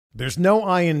There's no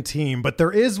I in team, but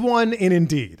there is one in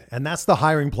Indeed, and that's the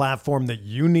hiring platform that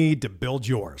you need to build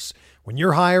yours. When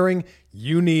you're hiring,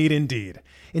 you need Indeed.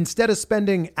 Instead of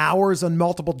spending hours on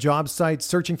multiple job sites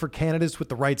searching for candidates with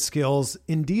the right skills,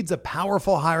 Indeed's a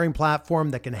powerful hiring platform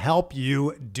that can help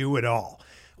you do it all.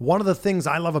 One of the things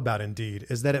I love about Indeed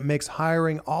is that it makes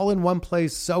hiring all in one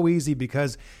place so easy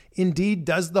because Indeed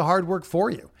does the hard work for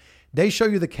you. They show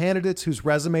you the candidates whose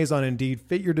resumes on Indeed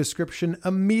fit your description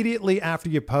immediately after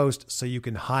you post so you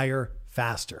can hire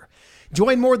faster.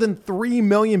 Join more than 3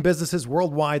 million businesses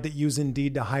worldwide that use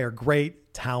Indeed to hire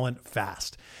great talent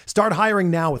fast. Start hiring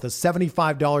now with a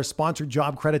 $75 sponsored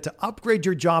job credit to upgrade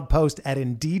your job post at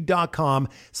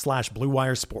Indeed.com/Blue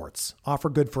Wire Sports. Offer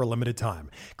good for a limited time.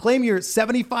 Claim your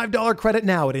 $75 credit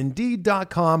now at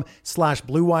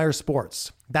Indeed.com/Blue Wire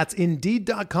Sports. That's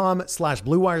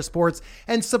Indeed.com/Blue Wire Sports,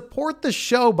 and support the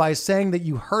show by saying that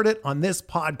you heard it on this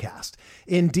podcast.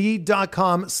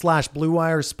 Indeed.com/Blue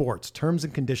Wire Sports. Terms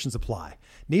and conditions apply.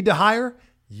 Need to hire?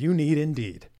 You need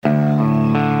Indeed.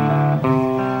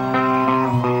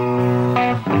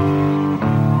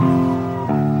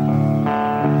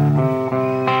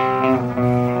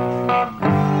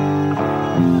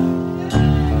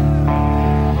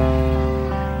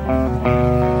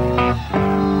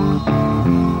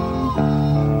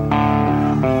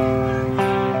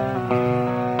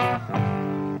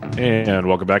 And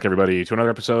welcome back, everybody, to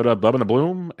another episode of Bubba and the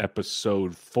Bloom,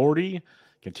 episode 40.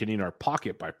 Continuing our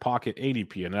pocket by pocket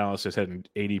ADP analysis, heading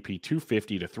ADP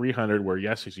 250 to 300, where,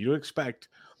 yes, as you expect,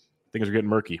 things are getting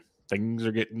murky. Things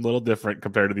are getting a little different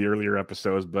compared to the earlier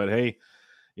episodes. But hey,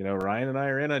 you know, Ryan and I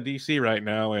are in a DC right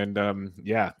now, and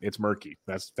yeah, it's murky.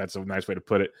 That's a nice way to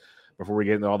put it. Before we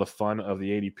get into all the fun of the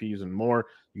ADPs and more,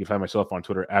 you can find myself on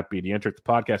Twitter at BDentric, the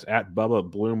podcast at Bubba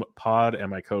Bloom Pod,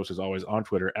 and my co-host is always on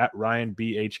Twitter at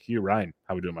RyanBHQ. Ryan,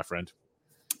 how we doing, my friend?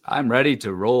 I'm ready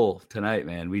to roll tonight,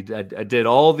 man. I did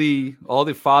all the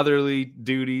fatherly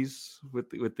duties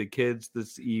with the kids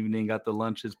this evening. Got the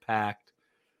lunches packed,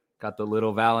 got the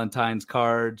little Valentine's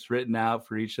cards written out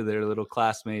for each of their little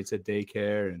classmates at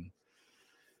daycare, and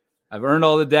I've earned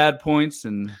all the dad points,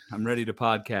 and I'm ready to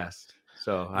podcast.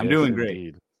 So I'm doing great.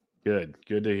 Indeed. Good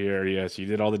to hear. Yes, you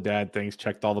did all the dad things,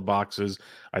 checked all the boxes.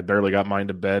 I barely got mine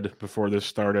to bed before this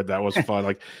started. That was fun.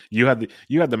 Like you had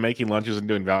the making lunches and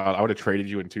doing val. I would have traded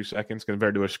you in 2 seconds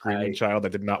compared to a screaming child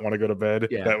that did not want to go to bed.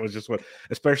 Yeah. That was just what,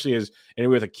 especially as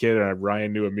anyway with a kid, and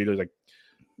Ryan knew immediately, like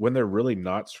when they're really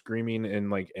not screaming and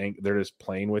like they're just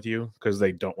playing with you because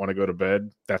they don't want to go to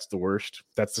bed. That's the worst.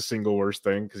 That's the single worst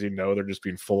thing because you know they're just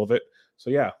being full of it.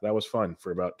 So yeah, that was fun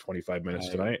for about 25 minutes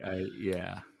tonight.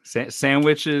 Yeah.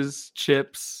 Sandwiches,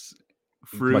 chips,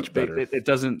 fruit. Much better.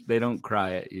 They don't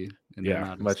cry at you.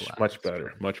 Yeah, much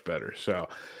better. So,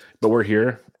 but we're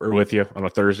here. We're with you on a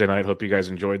Thursday night. Hope you guys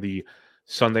enjoyed the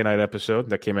Sunday night episode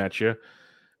that came at you.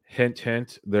 Hint,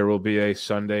 hint, there will be a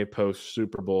Sunday post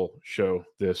Super Bowl show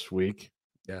this week.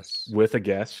 Yes. With a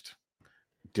guest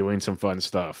doing some fun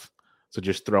stuff. So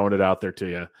just throwing it out there to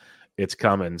you. It's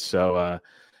coming. So,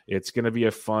 it's going to be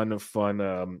a fun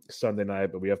Sunday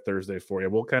night, but we have Thursday for you.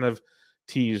 We'll kind of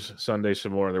tease Sunday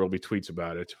some more, and there will be tweets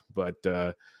about it. But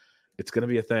it's going to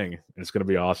be a thing, and it's going to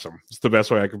be awesome. It's the best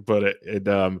way I can put it.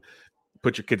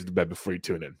 Put your kids to bed before you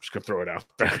tune in. Just going to throw it out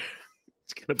there.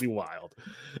 It's going to be wild.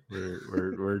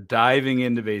 We're diving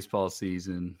into baseball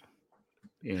season,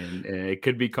 and it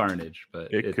could be carnage.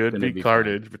 But it could be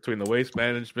carnage between the Waste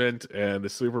Management and the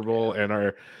Super Bowl and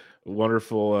our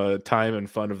wonderful time and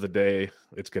fun of the day.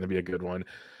 It's going to be a good one,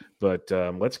 but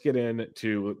let's get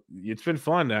into. It's been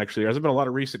fun, actually. There hasn't been a lot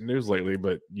of recent news lately,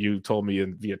 but you told me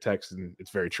via text, and it's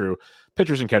very true.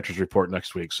 Pitchers and catchers report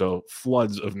next week, so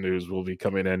floods of news will be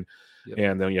coming in. Yep.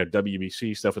 And then you have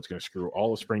WBC stuff that's going to screw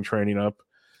all the spring training up,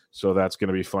 so that's going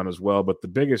to be fun as well. But the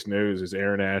biggest news is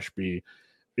Aaron Ashby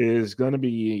is going to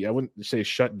be, I wouldn't say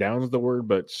shut down is the word,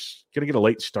 but going to get a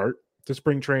late start to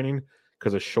spring training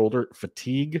because of shoulder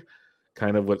fatigue,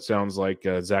 kind of what sounds like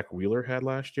Zach Wheeler had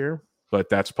last year. But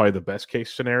that's probably the best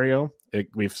case scenario.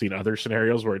 We've seen other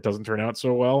scenarios where it doesn't turn out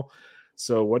so well.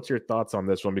 So what's your thoughts on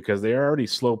this one? Because they are already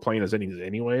slow playing his innings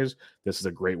anyways. This is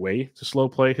a great way to slow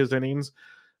play his innings,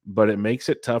 but it makes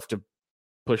it tough to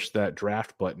push that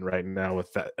draft button right now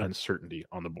with that uncertainty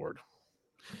on the board.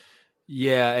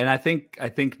 Yeah, and I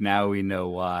think now we know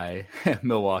why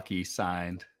Milwaukee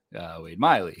signed Wade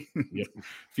Miley a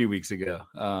few weeks ago.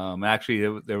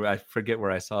 Actually, I forget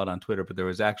where I saw it on Twitter, but there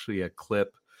was actually a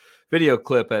video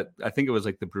clip at, I think it was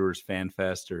like the Brewers Fan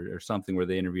Fest or something, where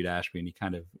they interviewed Ashby, and he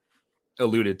kind of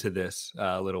alluded to this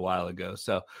a little while ago.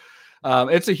 So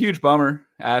It's a huge bummer.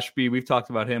 Ashby, we've talked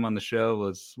about him on the show,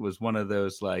 was one of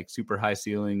those like super high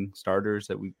ceiling starters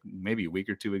that we maybe a week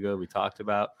or two ago we talked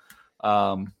about.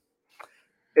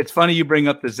 It's funny you bring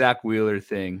up the Zach Wheeler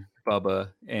thing, Bubba,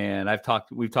 and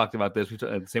we've talked about this.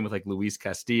 Same with like Luis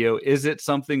Castillo. Is it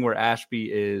something where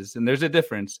Ashby is, and there's a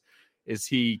difference? Is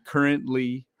he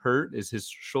currently hurt? Is his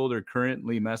shoulder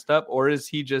currently messed up, or is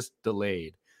he just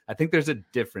delayed? I think there's a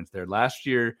difference there. Last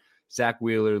year, Zach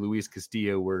Wheeler, Luis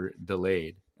Castillo were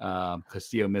delayed.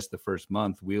 Castillo missed the first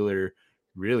month. Wheeler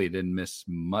really didn't miss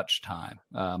much time,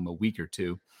 a week or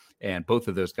two. And both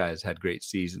of those guys had great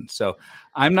seasons. So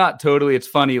I'm not totally, it's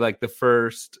funny, like the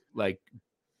first,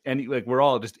 we're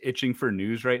all just itching for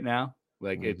news right now.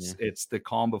 Like it's the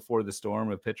calm before the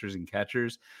storm of pitchers and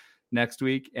catchers next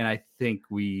week. And I think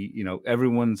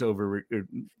everyone's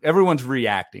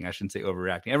reacting. I shouldn't say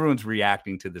overreacting. Everyone's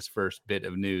reacting to this first bit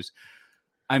of news.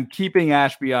 I'm keeping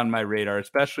Ashby on my radar,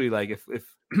 especially like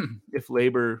if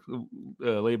labor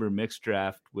mixed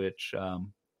draft, which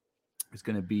is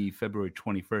going to be February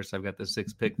 21st. I've got the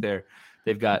 6th pick there.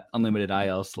 They've got unlimited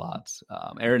IL slots.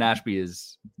 Aaron Ashby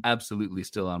is absolutely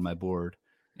still on my board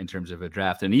in terms of a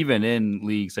draft. And even in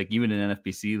leagues, like even in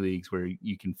NFBC leagues where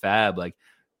you can fab, like,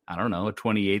 I don't know, a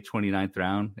 28th, 29th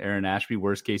round, Aaron Ashby,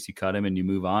 worst case, you cut him and you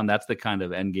move on. That's the kind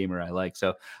of end gamer I like.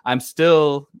 So I'm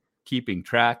still keeping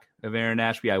track of Aaron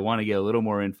Ashby. I want to get a little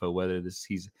more info, whether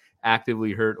he's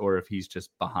actively hurt or if he's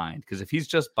just behind. Because if he's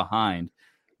just behind,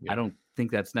 I don't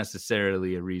think that's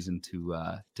necessarily a reason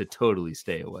to totally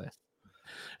stay away.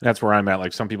 That's where I'm at.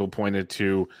 Like some people pointed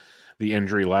to the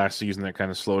injury last season that kind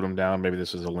of slowed him down. Maybe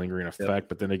this is a lingering effect,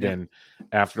 but then again,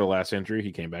 after the last injury,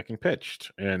 he came back and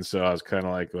pitched. And so I was kind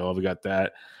of like, well, we got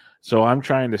that. So I'm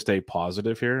trying to stay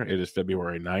positive here. It is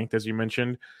February 9th, as you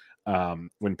mentioned.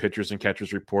 When pitchers and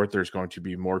catchers report, there's going to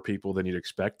be more people than you'd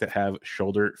expect that have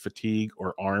shoulder fatigue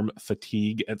or arm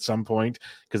fatigue at some point,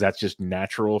 because that's just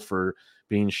natural for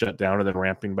being shut down and then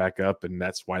ramping back up. And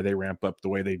that's why they ramp up the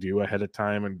way they do ahead of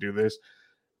time and do this.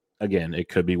 Again, it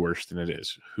could be worse than it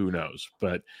is. Who knows?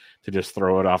 But to just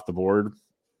throw it off the board,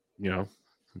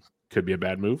 could be a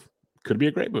bad move. Could be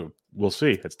a great move. We'll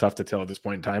see. It's tough to tell at this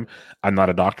point in time. I'm not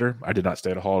a doctor. I did not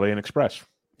stay at a Holiday Inn Express,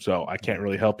 so I can't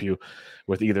really help you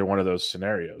with either one of those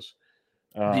scenarios.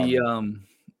 The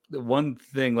one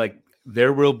thing, like,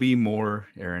 there will be more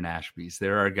Aaron Ashbys.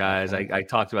 There are guys, I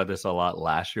talked about this a lot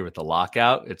last year with the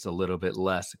lockout. It's a little bit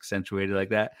less accentuated like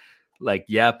that. Like,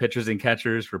 pitchers and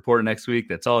catchers report next week.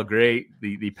 That's all great.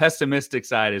 The pessimistic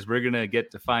side is we're going to get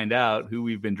to find out who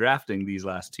we've been drafting these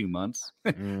last 2 months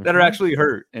that are actually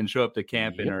hurt and show up to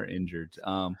camp and are injured.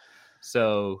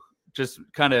 So just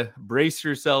kind of brace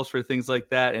yourselves for things like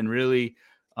that. And really,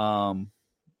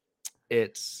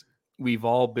 we've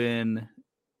all been,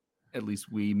 at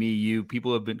least me, you,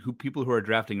 people who are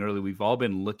drafting early, we've all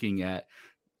been looking at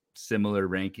similar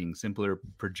rankings, similar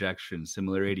projections,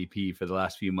 similar ADP for the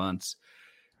last few months.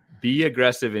 Be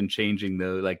aggressive in changing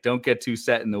though. Like, don't get too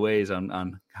set in the ways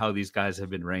on how these guys have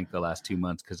been ranked the last 2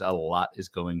 months, because a lot is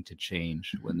going to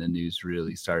change when the news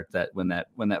really starts. When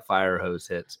that fire hose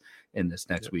hits in this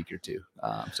next week or two.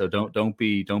 So don't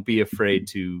be afraid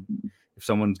to. If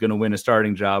someone's going to win a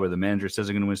starting job or the manager says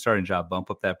they're going to win a starting job,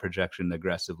 bump up that projection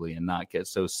aggressively and not get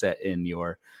so set in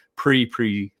your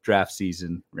pre-draft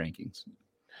season rankings.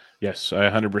 Yes, I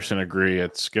 100% agree.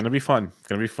 It's going to be fun. It's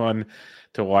going to be fun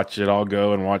to watch it all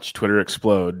go and watch Twitter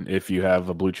explode if you have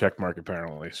a blue check mark,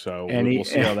 apparently. So we'll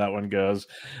see how that one goes.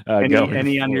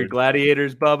 Any on your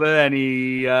Gladiators, Bubba?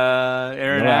 Any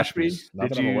Aaron Ashby? Not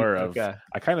that I'm aware of. Okay.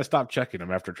 I kind of stopped checking them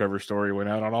after Trevor's story went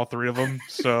out on all three of them.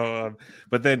 So,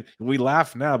 but then we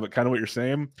laugh now, but kind of what you're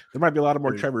saying, there might be a lot of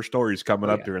more Trevor stories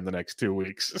coming up during the next 2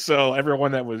 weeks. So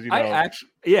everyone that was, I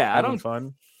don't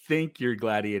fun. Think your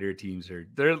Gladiator teams are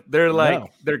they're like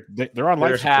they're on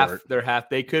life support. They're half.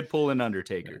 They could pull an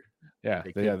Undertaker. Yeah,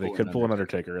 they could pull an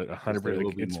Undertaker.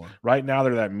 100%. Right now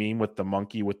they're that meme with the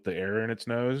monkey with the air in its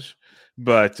nose,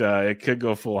 but it could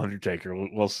go full Undertaker.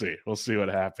 We'll see. We'll see what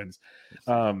happens.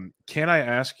 Can I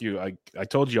ask you? I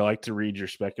told you I like to read your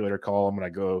speculator column when I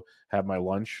go have my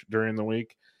lunch during the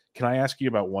week. Can I ask you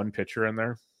about one pitcher in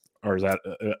there? Or is that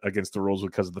against the rules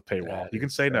because of the paywall? You can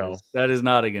say no. That is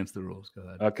not against the rules. Go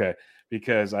ahead. Okay,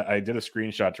 because I did a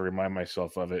screenshot to remind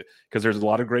myself of it, because there's a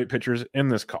lot of great pictures in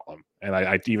this column. And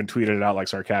I even tweeted it out like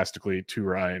sarcastically to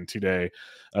Ryan today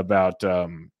about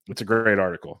it's a great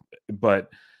article. But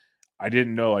I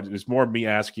didn't know. It was more me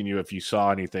asking you if you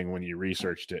saw anything when you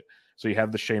researched it. So you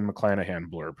have the Shane McClanahan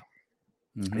blurb,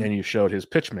 and you showed his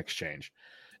pitch mix change.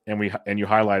 And you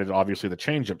highlighted, obviously, the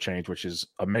changeup change, which is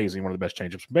amazing, one of the best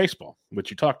changeups in baseball,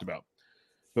 which you talked about.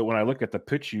 But when I look at the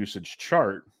pitch usage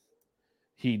chart,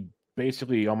 he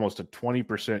basically almost a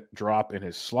 20% drop in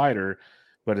his slider,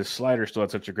 but his slider still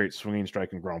had such a great swinging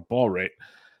strike and ground ball rate.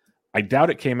 I doubt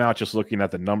it came out just looking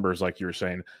at the numbers like you were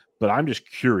saying, but I'm just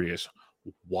curious,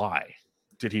 why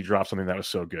did he drop something that was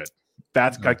so good?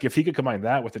 That's like, if he could combine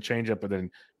that with the changeup and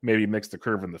then maybe mix the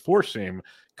curve and the four seam,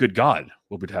 good God,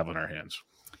 what we'd have on our hands.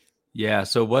 Yeah.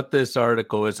 So what this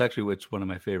article is actually, one of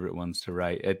my favorite ones to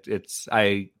write.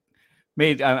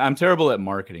 I'm terrible at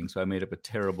marketing, so I made up a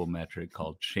terrible metric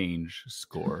called change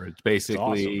score. It's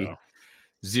basically awesome,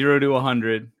 0 to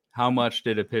 100. How much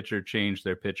did a pitcher change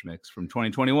their pitch mix from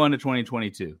 2021 to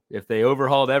 2022? If they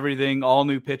overhauled everything, all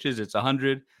new pitches, it's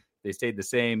 100. They stayed the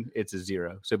same, it's a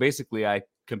 0. So basically, I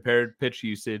compared pitch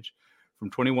usage from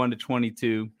 21 to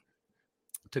 22,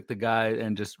 took the guy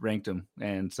and just ranked him.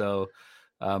 And so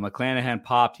McClanahan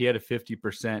popped. He had a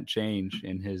 50% change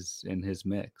in his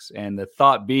mix. And the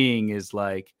thought being is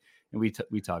like, and we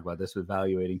talk about this with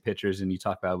evaluating pitchers, and you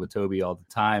talk about it with Toby all the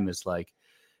time, is like,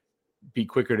 be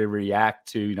quicker to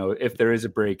react to, if there is a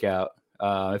breakout,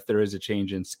 if there is a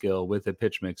change in skill with a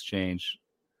pitch mix change,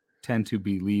 tend to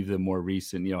believe the more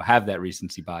recent, have that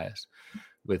recency bias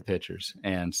with pitchers.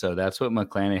 And so that's what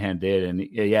McClanahan did. And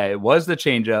yeah, it was the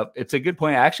changeup. It's a good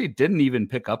point. I actually didn't even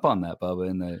pick up on that, Bubba,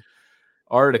 in the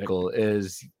article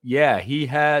he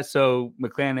has. So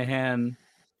McClanahan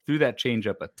threw that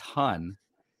changeup a ton,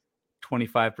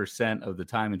 25% of the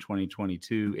time in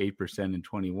 2022, 8% in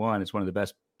 21. It's one of the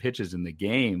best pitches in the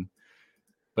game,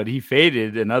 but he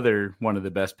faded another one of the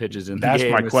best pitches in the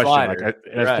game. That's my question.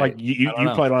 Like, you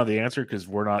probably don't have the answer because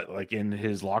we're not like in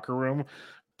his locker room.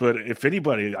 But if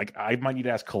anybody, like, I might need to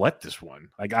ask Colette this one.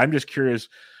 Like, I'm just curious,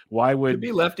 why would it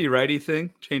be lefty righty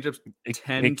thing? Changeups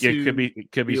tend to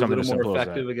it could be something a little more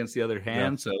effective against the other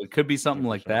hand. Yeah. So it could be something 100%.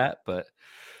 Like that. But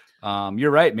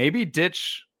you're right. Maybe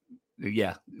ditch.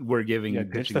 Yeah, we're giving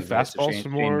ditch the fastball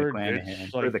some more.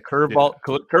 Or the curveball.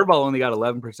 Curveball only got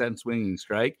 11% swinging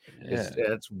strike. Yeah.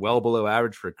 It's well below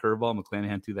average for a curveball.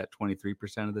 McClanahan threw that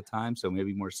 23% of the time. So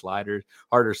maybe more sliders,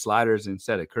 harder sliders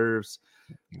instead of curves.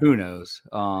 Who knows?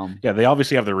 They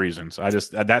obviously have the reasons.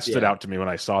 That stood out to me when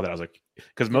I saw that. I was like,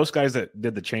 because most guys that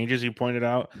did the changes you pointed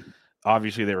out,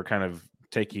 obviously they were kind of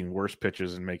taking worse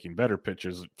pitches and making better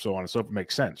pitches, so on and so forth.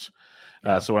 Makes sense.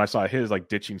 So when I saw his like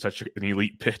ditching such an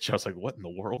elite pitch, I was like, what in the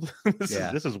world?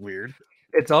 This is weird.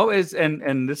 It's always,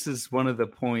 and this is one of the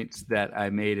points that I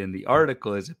made in the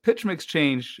article, is a pitch mix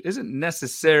change isn't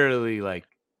necessarily like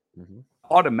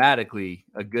automatically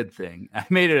a good thing. I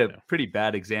made it a pretty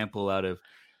bad example out of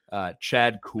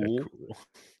Chad Kuhl.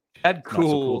 Chad Kuhl. Not so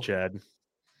cool, Chad.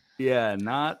 Yeah,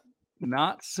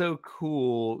 not so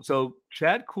cool. So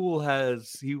Chad Kuhl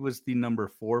he was the number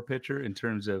 4 pitcher in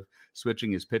terms of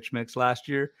switching his pitch mix last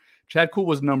year. Chad Kuhl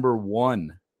was number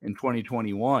 1 in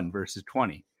 2021 versus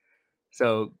 20.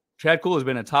 So Chad Kuhl has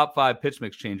been a top 5 pitch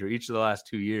mix changer each of the last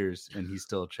 2 years, and he's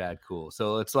still Chad Kuhl.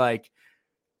 So it's like,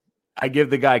 I give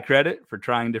the guy credit for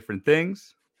trying different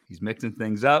things. He's mixing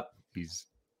things up. He's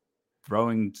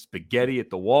throwing spaghetti at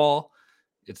the wall.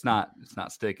 It's not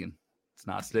sticking. It's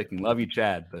not sticking. Love you,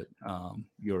 Chad, but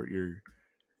your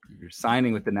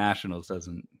signing with the Nationals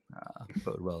doesn't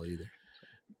bode well either.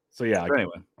 So yeah,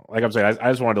 anyway, like I'm saying,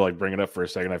 I just wanted to like bring it up for a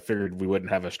second. I figured we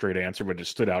wouldn't have a straight answer, but it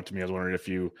just stood out to me. I was wondering if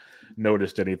you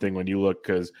noticed anything when you look,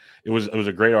 because it was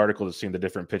a great article to see the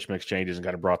different pitch mix changes and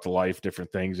kind of brought to life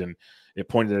different things, and it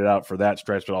pointed it out for that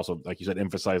stretch, but also, like you said,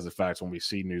 emphasized the facts when we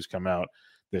see news come out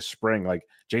this spring. Like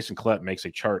Jason Collette makes a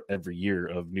chart every year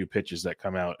of new pitches that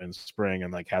come out in spring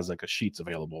and like has like a sheets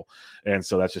available, and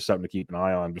so that's just something to keep an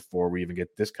eye on before we even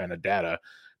get this kind of data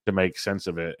to make sense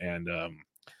of it. And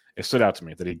it stood out to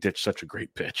me that he ditched such a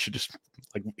great pitch. Just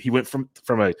like he went from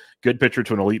a good pitcher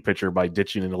to an elite pitcher by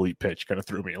ditching an elite pitch. Kind of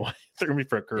threw me away, threw me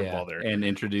for a curveball there, and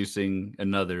introducing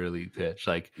another elite pitch.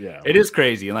 Like, it is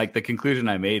crazy. And like the conclusion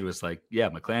I made was like,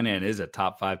 McClanahan is a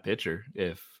top 5 pitcher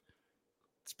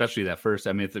especially that first.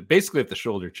 I mean, if the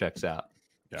shoulder checks out.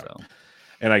 Yeah. So.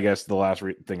 And I guess the last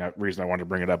reason I wanted to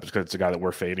bring it up is because it's a guy that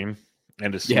we're fading.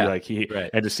 And to see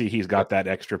and to see he's got that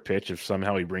extra pitch, if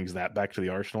somehow he brings that back to the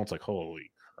arsenal, it's like,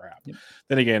 holy crap. Yep.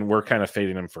 Then again, we're kind of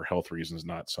fading him for health reasons,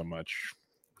 not so much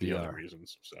the other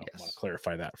reasons. So I want to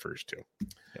clarify that first too.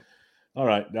 Yep. All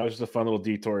right. That was just a fun little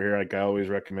detour here. Like I always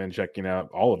recommend checking out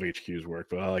all of HQ's work,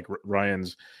 but I like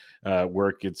Ryan's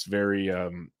work. It's very,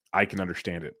 I can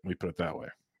understand it. We put it that way.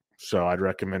 So I'd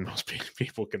recommend most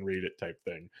people can read it type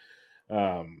thing.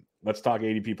 Let's talk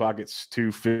ADP pockets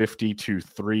 250 to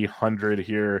 300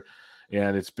 here.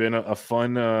 And it's been a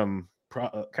fun,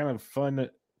 kind of fun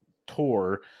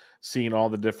tour seeing all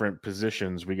the different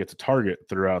positions we get to target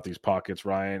throughout these pockets,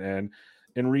 Ryan. And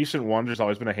in recent ones, there's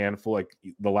always been a handful. Like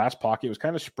the last pocket was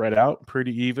kind of spread out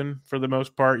pretty even for the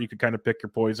most part. You could kind of pick your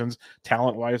poisons.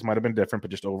 Talent-wise might have been different,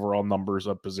 but just overall numbers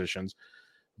of positions.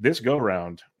 This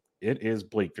go-round, it is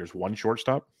bleak. There's one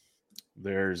shortstop.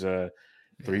 There's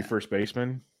three first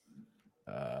basemen.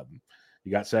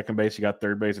 You got second base. You got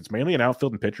third base. It's mainly an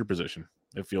outfield and pitcher position,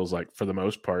 it feels like, for the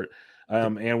most part.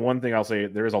 And one thing I'll say,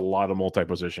 there is a lot of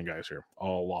multi-position guys here. A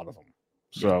lot of them.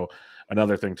 So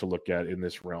another thing to look at in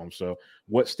this realm. So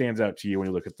what stands out to you when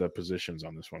you look at the positions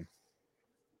on this one?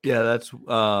 Yeah, that's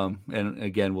and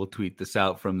again, we'll tweet this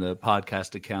out from the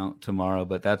podcast account tomorrow,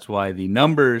 but that's why the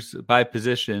numbers by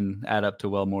position add up to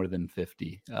well more than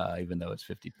 50, even though it's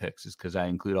 50 picks, is because I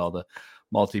include all the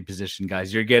multi-position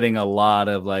guys. You're getting a lot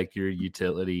of like your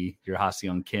utility, your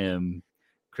Ha-Seong Kim,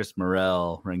 Chris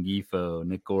Morel, Rengifo,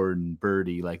 Nick Gordon,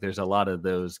 Birdie. Like there's a lot of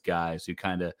those guys who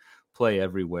kind of play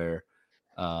everywhere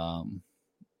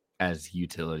as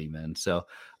utility men. So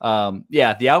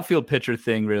the outfield pitcher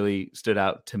thing really stood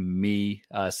out to me.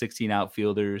 16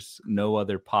 outfielders. No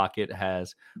other pocket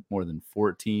has more than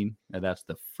 14. And that's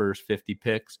the first 50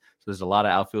 picks. So there's a lot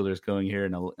of outfielders going here.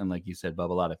 And like you said, Bubba,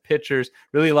 a lot of pitchers,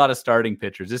 really a lot of starting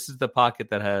pitchers. This is the pocket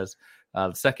that has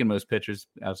the second most pitchers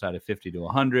outside of 50 to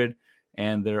 100.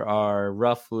 And there are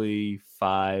roughly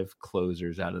 5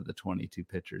 closers out of the 22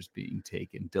 pitchers being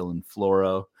taken. Dylan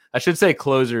Floro. I should say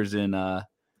closers in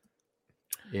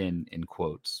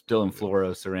quotes. Dylan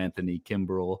Floro, Sir Anthony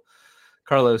Kimbrell,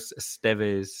 Carlos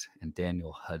Esteves, and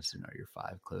Daniel Hudson are your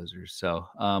 5 closers. So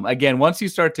again, once you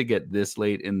start to get this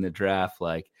late in the draft,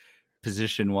 like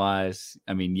position wise,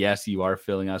 I mean, yes, you are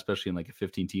filling out, especially in like a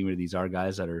 15 teamer. These are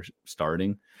guys that are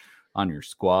starting on your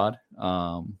squad.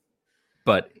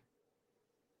 But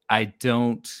I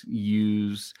don't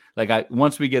use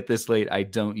once we get this late, I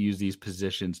don't use these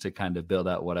positions to kind of build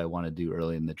out what I want to do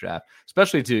early in the draft,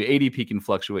 especially to ADP can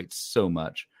fluctuate so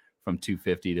much from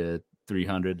 250 to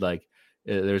 300. Like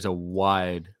there's a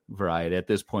wide variety. At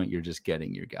this point, you're just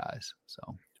getting your guys. So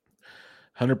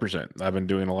 100%. I've been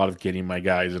doing a lot of getting my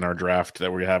guys in our draft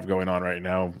that we have going on right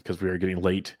now because we are getting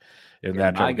late in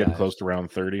that draft, getting close to round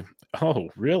 30. Oh,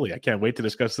 really? I can't wait to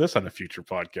discuss this on a future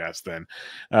podcast then.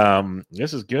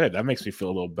 This is good. That makes me feel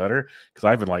a little better because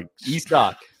I've been like...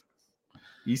 Estock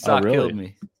really? Killed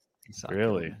me.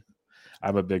 Really? Killed me.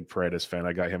 I'm a big Paredes fan.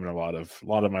 I got him in a lot of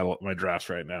my drafts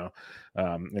right now.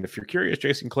 And if you're curious,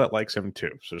 Jason Collette likes him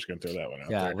too. So just going to throw that one out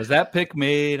there. Was that pick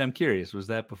made? I'm curious. Was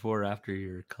that before or after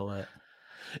your Collette?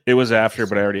 It was after,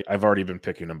 but I've already been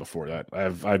picking him before that.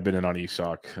 I've been in on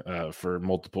Esoc for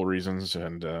multiple reasons,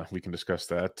 and we can discuss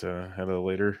that at a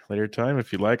later time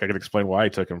if you like. I can explain why I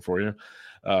took him for you.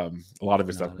 A lot of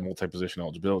it's that multi-position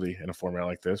eligibility in a format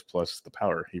like this, plus the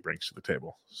power he brings to the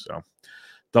table. So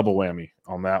double whammy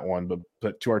on that one.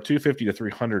 But to our 250 to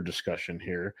 300 discussion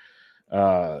here,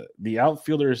 the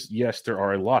outfielders, yes, there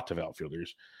are a lot of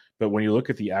outfielders, but when you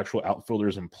look at the actual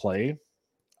outfielders in play,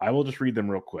 I will just read them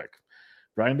real quick.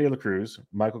 Brian De La Cruz,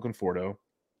 Michael Conforto,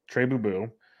 Trey Boo,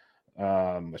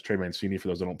 that's Trey Mancini for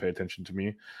those that don't pay attention to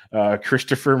me,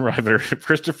 Christopher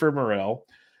Morel,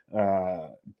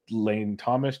 Lane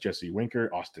Thomas, Jesse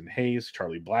Winker, Austin Hayes,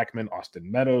 Charlie Blackmon,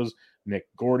 Austin Meadows, Nick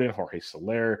Gordon, Jorge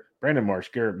Soler, Brandon Marsh,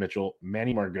 Garrett Mitchell,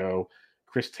 Manny Margot,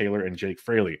 Chris Taylor, and Jake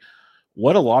Fraley.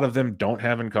 What a lot of them don't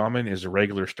have in common is a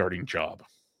regular starting job.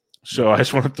 So I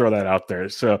just want to throw that out there.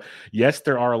 So yes,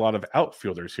 there are a lot of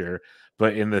outfielders here,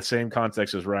 but in the same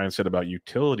context as Ryan said about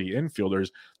utility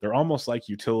infielders, they're almost like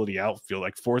utility outfield,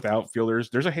 like fourth outfielders.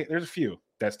 There's a few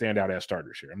that stand out as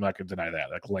starters here. I'm not going to deny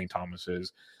that. Like Lane Thomas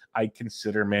is. I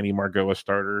consider Manny Margot a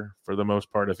starter for the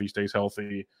most part if he stays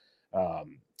healthy.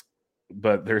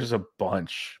 But there's a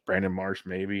bunch. Brandon Marsh,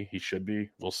 maybe he should be.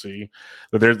 We'll see.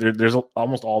 But there's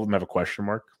almost all of them have a question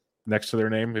mark next to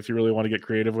their name if you really want to get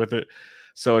creative with it.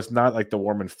 So it's not like the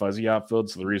warm and fuzzy outfield.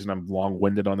 So the reason I'm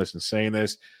long-winded on this and saying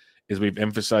this is we've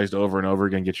emphasized over and over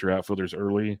again, get your outfielders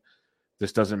early.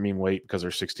 This doesn't mean wait because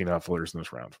there's 16 outfielders in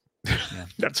this round. Yeah.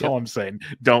 That's all I'm saying.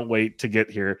 Don't wait to get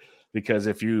here because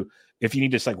if you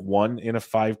need just like one in a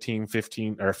 5-team,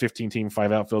 15 or 15-team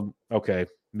 5 outfield, okay,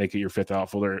 make it your 5th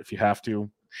outfielder. If you have to,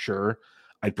 sure.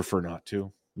 I'd prefer not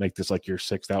to. Make this like your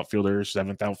 6th outfielder,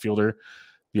 7th outfielder.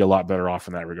 Be a lot better off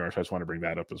in that regard. So I just want to bring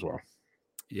that up as well.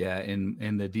 Yeah,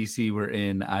 in the DC we're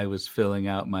in, I was filling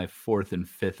out my 4th and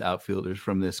 5th outfielders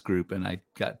from this group, and I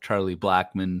got Charlie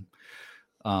Blackmon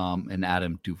and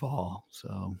Adam Duvall.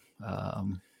 So,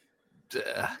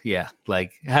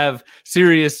 like have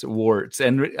serious warts.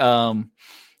 And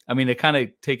I mean, to kind of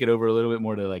take it over a little bit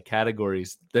more to like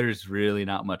categories, there's really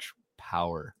not much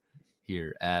power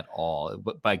here at all.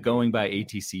 But by going by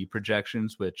ATC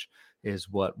projections, which is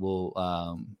what will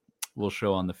we'll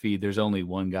show on the feed. There's only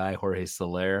one guy, Jorge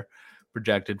Soler,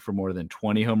 projected for more than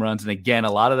 20 home runs. And again,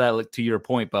 a lot of that, to your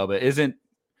point, Bubba, isn't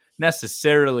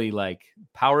necessarily like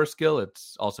power skill.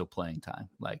 It's also playing time.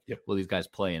 Like, will these guys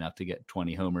play enough to get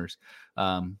 20 homers?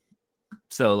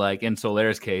 So like in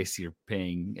Soler's case, you're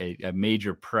paying a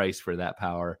major price for that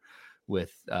power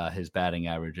with his batting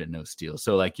average at no steals.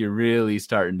 So like you're really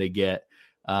starting to get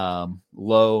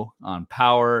low on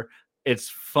power. It's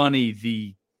funny,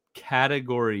 the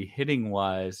category hitting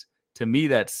wise, to me,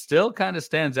 that still kind of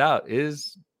stands out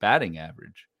is batting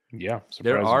average. Yeah.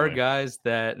 There are guys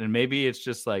that, and maybe it's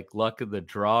just like luck of the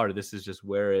draw, or this is just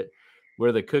where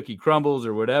the cookie crumbles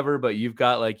or whatever, but you've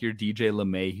got like your DJ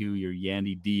LeMahieu, your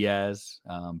Yandy Diaz,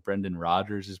 Brendan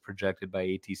Rodgers is projected by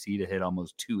ATC to hit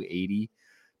almost 280.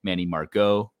 Manny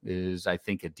Margot is, I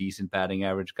think, a decent batting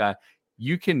average guy.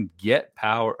 You can get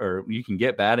power, or you can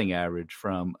get batting average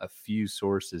from a few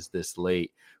sources this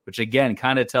late, which again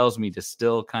kind of tells me to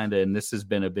still kind of, and this has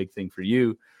been a big thing for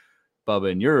you,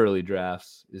 Bubba, in your early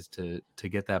drafts, is to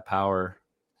get that power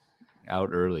out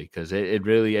early, because it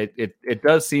really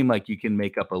does seem like you can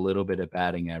make up a little bit of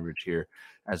batting average here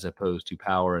as opposed to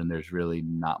power, and there's really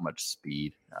not much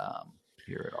speed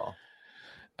here at all.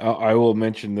 I will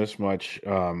mention this much,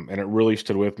 and it really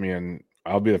stood with me, and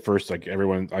I'll be the first, like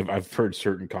everyone, I've heard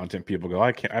certain content people go,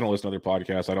 I don't listen to other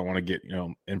podcasts. I don't want to get,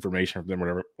 information from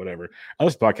them, whatever. I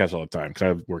listen to podcasts all the time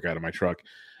because I work out of my truck.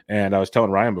 And I was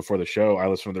telling Ryan before the show, I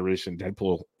listened to the recent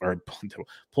Pull Hitter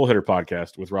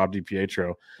podcast with Rob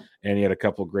DiPietro, and he had a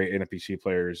couple of great NFBC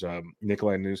players.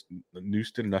 Nikolai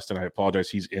Nustin, I apologize.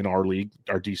 He's in our league,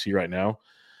 our DC right now.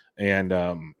 And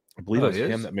I believe it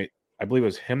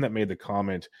was him that made the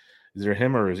comment. Is there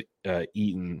him or is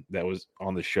Eaton that was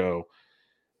on the show?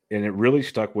 And it really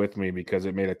stuck with me because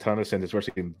it made a ton of sense,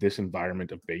 especially in this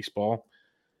environment of baseball.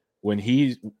 When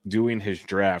he's doing his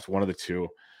draft, one of the two,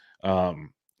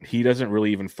 he doesn't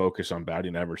really even focus on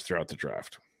batting average throughout the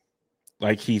draft.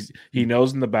 Like he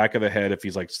knows in the back of the head if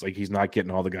he's like he's not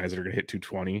getting all the guys that are going to hit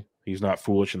 220. He's not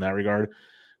foolish in that regard.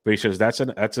 But he says that's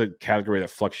a category that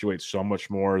fluctuates so much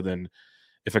more than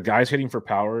if a guy's hitting for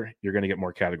power, you're going to get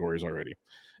more categories already.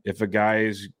 If a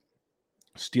guy's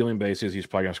stealing bases, he's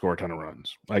probably going to score a ton of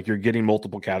runs. Like you're getting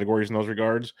multiple categories in those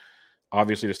regards.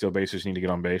 Obviously, to steal bases, you need to get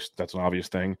on base. That's an obvious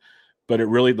thing. But it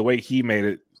really, the way he made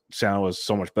it sound was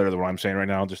so much better than what I'm saying right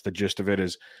now. Just the gist of it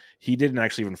is he didn't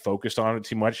actually even focus on it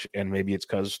too much. And maybe it's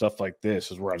because of stuff like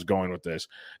this is where I was going with this,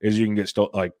 is you can get still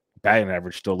like batting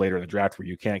average still later in the draft where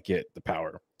you can't get the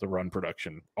power, the run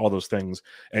production, all those things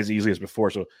as easily as before.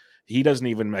 So he doesn't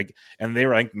even make, and they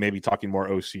were like maybe talking more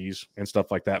OCs and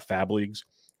stuff like that, fab leagues,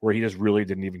 where he just really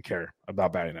didn't even care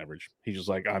about batting average. He's just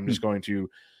like, I'm just going to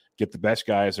get the best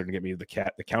guys that are going to get me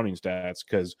the counting stats,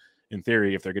 because in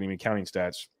theory, if they're getting me counting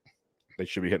stats, they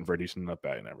should be hitting for a decent enough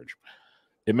batting average.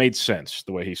 It made sense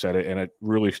the way he said it, and it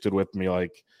really stood with me.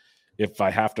 Like, if I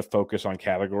have to focus on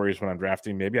categories when I'm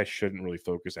drafting, maybe I shouldn't really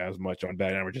focus as much on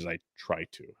batting average as I try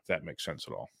to, if that makes sense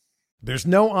at all. There's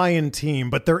no I in team,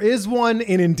 but there is one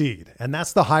in Indeed, and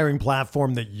that's the hiring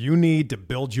platform that you need to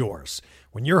build yours.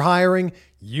 When you're hiring,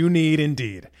 you need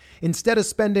Indeed. Instead of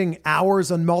spending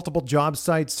hours on multiple job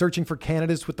sites searching for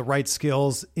candidates with the right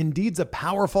skills, Indeed's a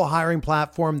powerful hiring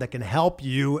platform that can help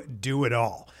you do it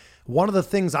all. One of the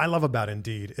things I love about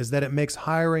Indeed is that it makes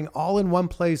hiring all in one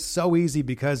place so easy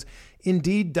because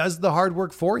Indeed does the hard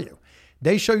work for you.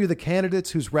 They show you the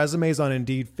candidates whose resumes on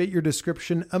Indeed fit your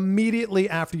description immediately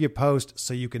after you post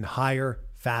so you can hire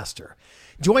faster.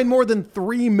 Join more than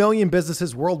 3 million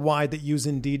businesses worldwide that use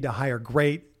Indeed to hire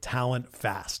great talent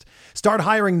fast. Start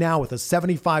hiring now with a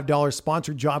 $75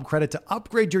 sponsored job credit to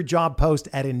upgrade your job post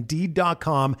at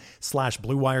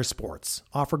Indeed.com/Blue Wire Sports.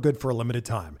 Offer good for a limited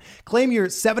time. Claim your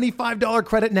 $75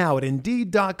 credit now at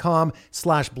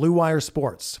Indeed.com/Blue Wire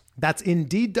Sports. That's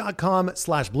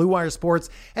Indeed.com/Blue Wire Sports,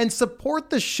 and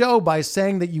support the show by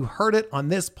saying that you heard it on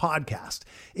this podcast.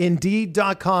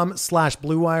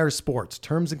 Indeed.com/Blue Wire Sports.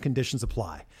 Terms and conditions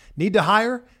apply. Need to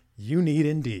hire? You need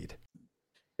Indeed.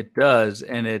 It does,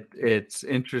 and it's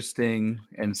interesting.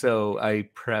 And so I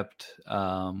prepped,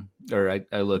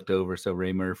 I looked over. So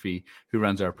Ray Murphy, who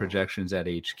runs our projections at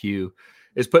HQ,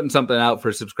 is putting something out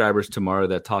for subscribers tomorrow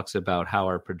that talks about how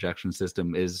our projection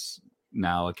system is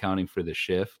now accounting for the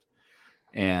shift.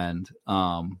 And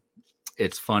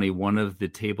it's funny, one of the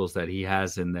tables that he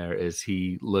has in there is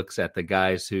he looks at the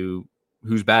guys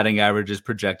whose batting average is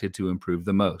projected to improve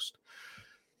the most.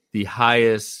 The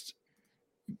highest,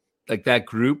 like that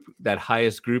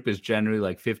highest group is generally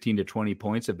like 15 to 20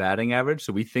 points of batting average.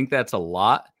 So we think that's a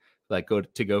lot, like go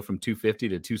from 250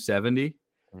 to 270.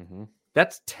 Mm-hmm.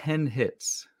 That's 10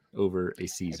 hits over a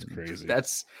season. That's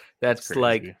crazy. That's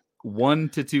like 1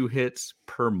 to 2 hits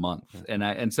per month.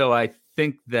 And so I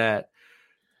think that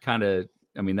kind of,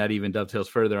 I mean, that even dovetails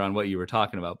further on what you were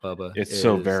talking about, Bubba. It's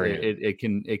so varied. It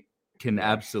can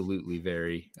absolutely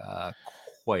vary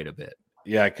quite a bit.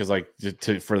 Yeah, because like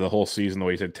for the whole season, the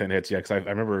way you said 10 hits. Yeah, because I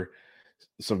remember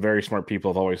some very smart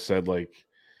people have always said like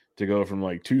to go from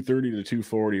like 230 to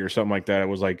 240 or something like that. It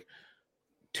was like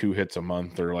 2 hits a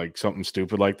month or like something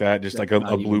stupid like that. Just like a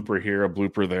blooper here, a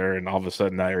blooper there, and all of a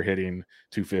sudden now you're hitting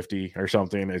 250 or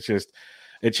something. It's just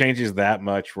it changes that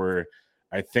much. Where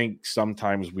I think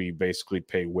sometimes we basically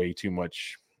pay way too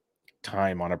much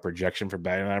time on a projection for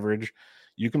batting average.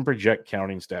 You can project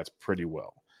counting stats pretty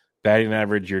well. Batting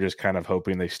average, you're just kind of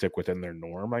hoping they stick within their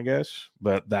norm, I guess.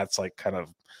 But that's like kind of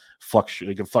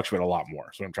it can fluctuate a lot more.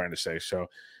 That's what I'm trying to say. So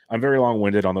I'm very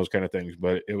long-winded on those kind of things,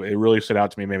 but it really stood out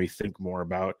to me, made me think more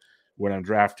about when I'm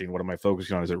drafting, what am I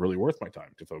focusing on? Is it really worth my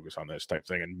time to focus on this type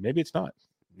thing? And maybe it's not.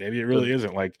 Maybe it really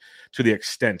isn't, like to the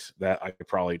extent that I could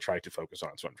probably try to focus on.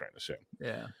 That's what I'm trying to say.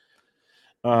 Yeah.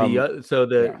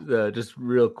 Just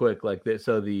real quick, like this,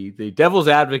 so the devil's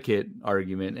advocate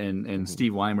argument, and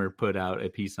Steve Weimer put out a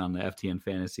piece on the FTN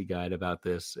Fantasy Guide about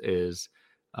this, is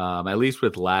at least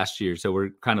with last year. So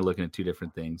we're kind of looking at two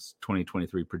different things: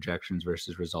 2023 projections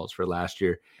versus results for last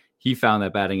year. He found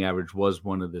that batting average was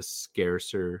one of the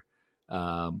scarcer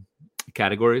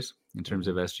categories in terms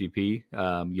of SGP.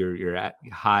 Your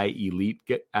high elite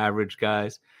average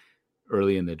guys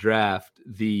early in the draft,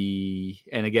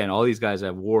 and again, all these guys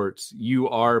have warts. You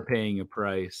are paying a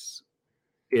price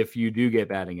if you do get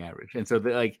batting average, and so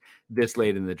like this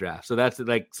late in the draft. So that's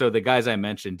like, so the guys I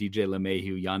mentioned, DJ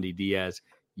LeMahieu, Yandy Diaz,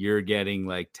 you're getting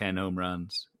like 10 home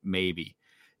runs maybe,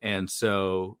 and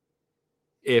so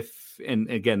and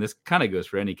again, this kind of goes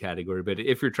for any category, but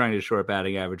if you're trying to short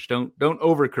batting average, don't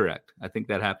overcorrect. I think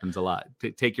that happens a lot.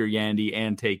 Take your Yandy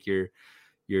and take your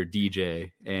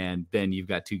DJ, and then you've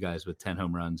got two guys with 10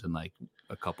 home runs and like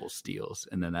a couple steals,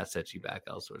 and then that sets you back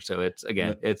elsewhere. So it's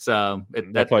it's a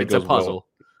puzzle. Well.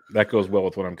 That goes well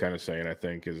with what I'm kind of saying, I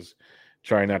think, is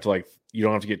trying not to, like, you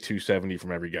don't have to get 270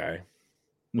 from every guy.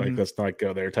 Like, let's not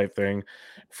go there type thing.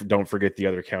 Don't forget the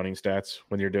other counting stats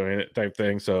when you're doing it type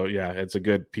thing. So yeah, it's a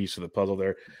good piece of the puzzle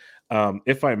there.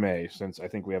 If I may, since I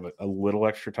think we have a little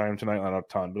extra time tonight, not a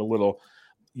ton, but a little.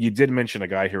 You did mention a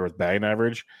guy here with batting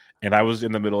average, and I was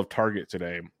in the middle of Target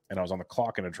today, and I was on the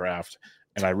clock in a draft,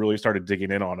 and I really started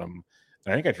digging in on him.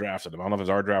 And I think I drafted him. I don't know if it was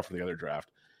our draft or the other draft,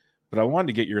 but I wanted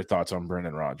to get your thoughts on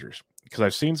Brendan Rodgers, because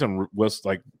I've seen some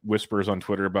whispers on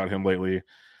Twitter about him lately.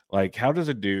 Like, how does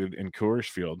a dude in Coors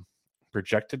Field,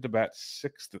 projected to bat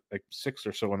six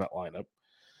or so in that lineup?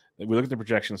 We look at the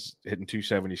projections, hitting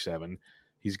 277.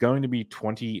 He's going to be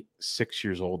 26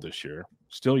 years old this year,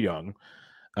 still young.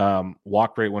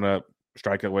 Walk rate went up,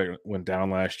 strikeout rate went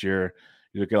down last year.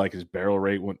 You look at like his barrel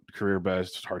rate went career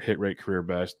best, hard hit rate career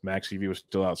best, max EV was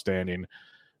still outstanding.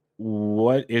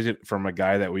 What is it from a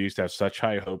guy that we used to have such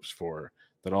high hopes for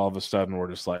that all of a sudden we're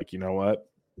just like, you know what?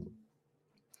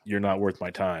 You're not worth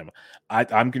my time.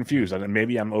 I'm confused. And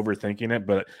maybe I'm overthinking it,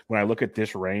 but when I look at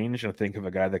this range and think of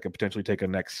a guy that could potentially take a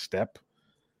next step,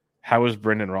 how is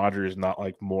Brendan Rodgers not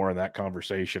like more in that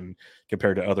conversation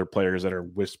compared to other players that are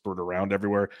whispered around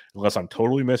everywhere, unless I'm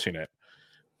totally missing it?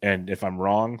 And if I'm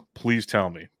wrong, please tell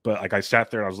me. But like, I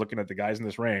sat there and I was looking at the guys in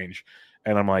this range,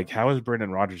 and I'm like, how is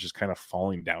Brendan Rodgers just kind of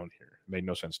falling down here? It made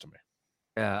no sense to me.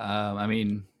 Yeah, I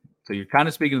mean, so you're kind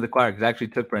of speaking to the choir, because I actually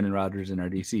took Brendan Rodgers in our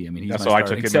DC. I mean, he's that's my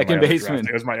starting second baseman.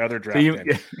 It was my other draft.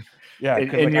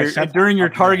 So during your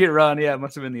Target run, yeah, it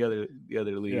must have been the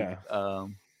other league. Yeah.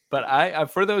 But I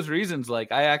for those reasons,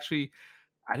 like I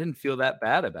didn't feel that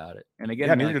bad about it. And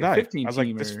again, neither did I. 15 I was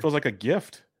like, this feels like a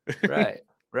gift.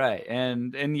 Right.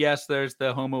 And yes, there's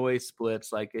the home away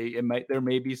splits. Like there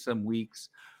may be some weeks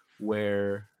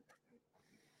where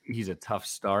he's a tough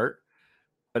start,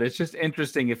 but it's just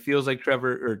interesting. It feels like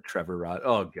Trevor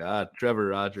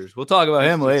Rodgers. We'll talk about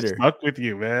him later. Stuck with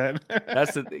you, man.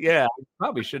 That's I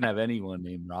probably shouldn't have anyone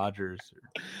named Rodgers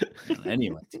or any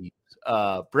of my teams.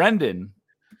 Brendan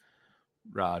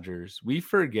Rodgers, we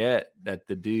forget that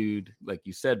the dude, like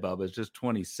you said, Bubba, is just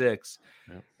 26,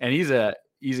 and he's a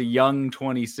young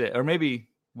 26, or maybe,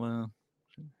 well,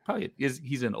 probably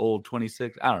he's an old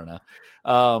 26. I don't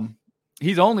know.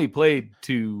 He's only played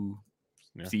 2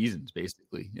 seasons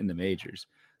basically in the majors.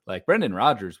 Like Brendan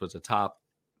Rodgers was a top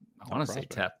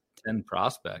 10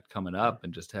 prospect coming up,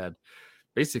 and just had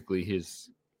basically his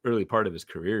early part of his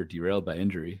career derailed by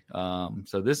injury.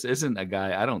 So this isn't a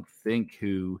guy, I don't think,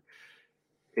 who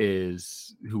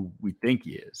we think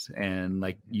he is. And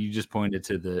like you just pointed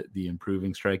to the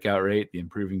improving strikeout rate, the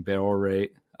improving barrel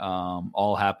rate.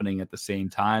 all happening at the same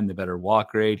time. The better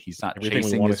walk rate. He's not Everything we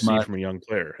chasing want as to see much. from a young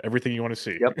player. Everything you want to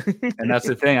see. Yep. And that's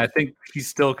the thing. I think he's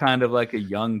still kind of like a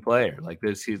young player. Like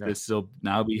this will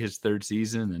now be his third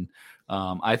season. And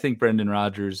I think Brendan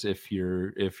Rodgers, if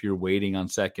you're waiting on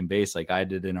second base like I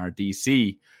did in our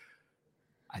DC,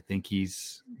 I think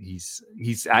he's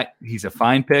a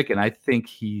fine pick, and I think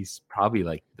he's probably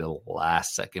like the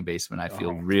last second baseman I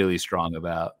feel really strong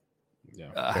about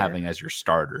having as your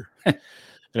starter.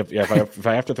 If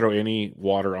I have to throw any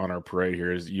water on our parade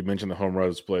here, is you mentioned the home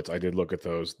run splits. I did look at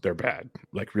those; they're bad,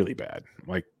 like really bad,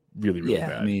 like really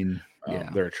bad. I mean,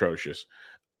 they're atrocious.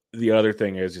 The other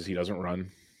thing is he doesn't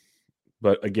run.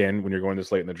 But again, when you're going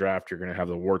this late in the draft, you're going to have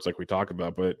the warts like we talk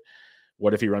about. But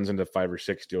what if he runs into 5 or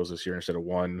 6 deals this year instead of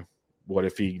 1? What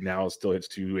if he now still hits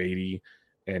 280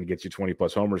 and gets you 20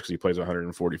 plus homers because he plays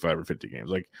 145 or 50 games?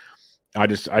 Like, I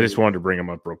just wanted to bring him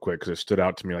up real quick because it stood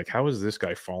out to me. Like, how is this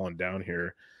guy falling down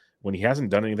here when he hasn't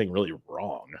done anything really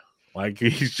wrong? Like,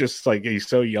 he's just like, he's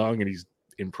so young and he's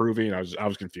improving. I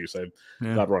was confused. I'm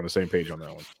glad we're on the same page on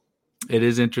that one. It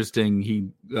is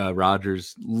interesting.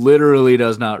 Rodgers literally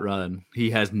does not run.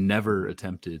 He has never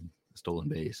attempted a stolen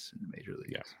base in the major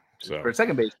leagues. Yeah. So for a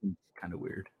second baseman, kind of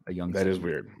weird. A young that is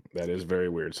weird. That is very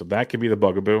weird. So that could be the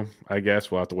bugaboo, I guess.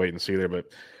 We'll have to wait and see there. But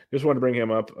just wanted to bring him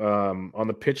up. On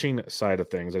the pitching side of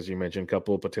things, as you mentioned, a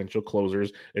couple of potential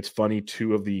closers. It's funny,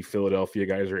 2 of the Philadelphia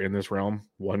guys are in this realm.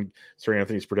 One, Sir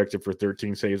Anthony's projected for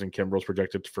 13 saves, and Kimbrel's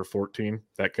projected for 14.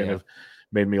 That kind of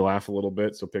made me laugh a little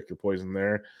bit. So pick your poison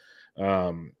there.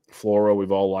 Floro,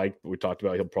 we've all liked, but we talked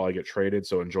about he'll probably get traded.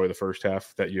 So enjoy the first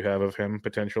half that you have of him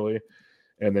potentially.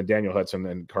 And then Daniel Hudson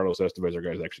and Carlos Estevez are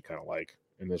guys I actually kind of like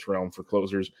in this realm for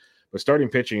closers. But starting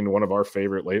pitching, one of our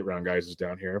favorite late round guys is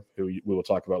down here, who we will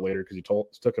talk about later because he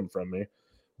took him from me.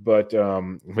 But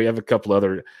we have a couple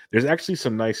other. There's actually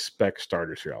some nice spec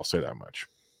starters here. I'll say that much.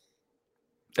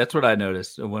 That's what I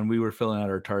noticed when we were filling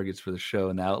out our targets for the show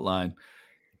and the outline.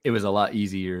 It was a lot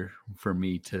easier for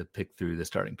me to pick through the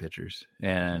starting pitchers.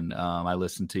 And I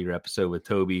listened to your episode with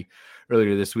Toby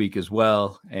earlier this week as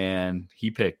well. And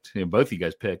he picked, both of you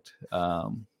guys picked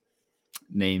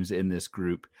names in this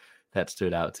group that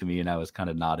stood out to me. And I was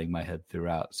kind of nodding my head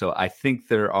throughout. So I think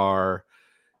there are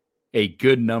a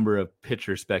good number of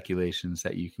pitcher speculations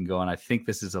that you can go on. I think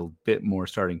this is a bit more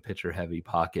starting pitcher heavy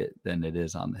pocket than it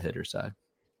is on the hitter side.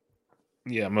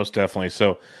 Yeah, most definitely.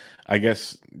 So I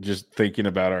guess just thinking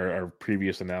about our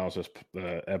previous analysis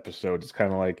episodes, it's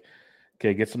kind of like,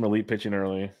 okay, get some elite pitching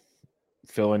early,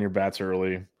 fill in your bats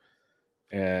early,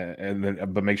 and then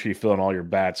but make sure you fill in all your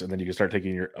bats, and then you can start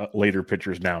taking your later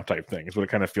pitchers now type thing. It's what it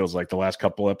kind of feels like the last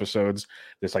couple episodes.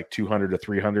 It's like 200 to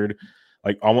 300.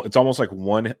 Like it's almost like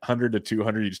 100 to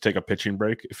 200. You just take a pitching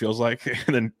break, it feels like,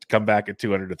 and then come back at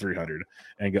 200 to 300.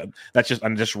 And go. That's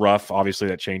just rough. Obviously,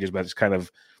 that changes, but it's kind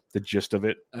of the gist of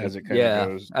it as it kind of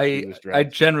goes. I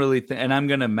generally think, and I'm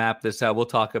going to map this out. We'll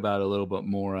talk about it a little bit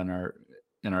more in our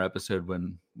episode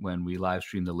when we live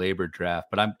stream the labor draft.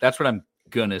 But that's what I'm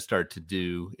going to start to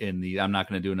do I'm not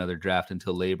going to do another draft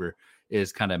until labor,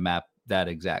 is kind of map that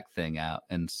exact thing out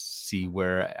and see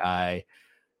where I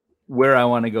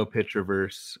want to go pitcher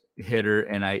versus hitter.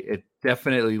 And it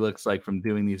definitely looks like from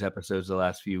doing these episodes the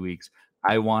last few weeks,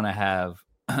 I want to have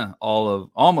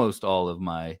almost all of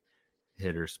my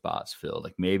hitter spots filled,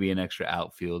 like maybe an extra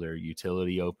outfield or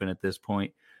utility open at this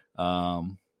point.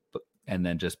 And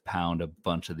then just pound a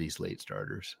bunch of these late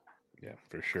starters. Yeah,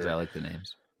 for sure. I like the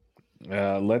names.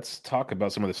 Let's talk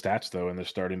about some of the stats though in the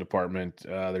starting department.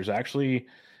 There's actually,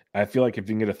 I feel like if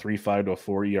you can get a 3.5 to a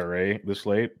 4 ERA this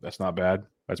late, that's not bad.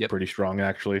 That's pretty strong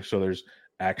actually. So there's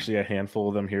actually a handful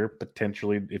of them here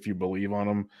potentially if you believe on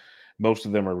them. Most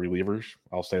of them are relievers.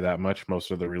 I'll say that much.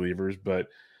 Most of the relievers, but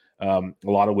a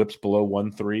lot of whips below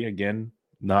 1.3. Again,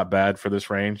 not bad for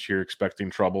this range. You're expecting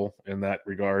trouble in that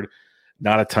regard.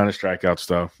 Not a ton of strikeouts,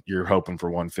 though. You're hoping for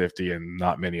 150 and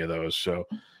not many of those. So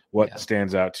what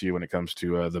stands out to you when it comes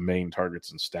to the main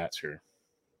targets and stats here?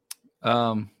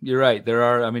 You're right. There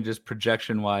are, just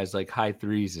projection-wise, like high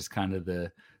threes is kind of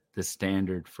the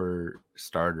standard for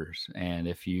starters. And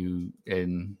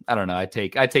I don't know, I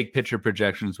take pitcher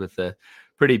projections with a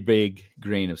pretty big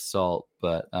grain of salt,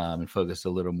 but and focus a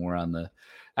little more on the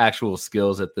actual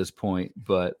skills at this point.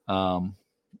 But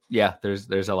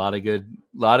there's a lot of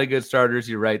good starters.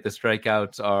 You're right. The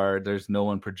strikeouts there's no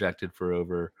one projected for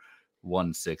over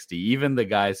 160. Even the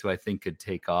guys who I think could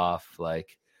take off,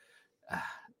 like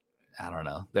I don't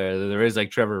know. There is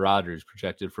like Trevor Rogers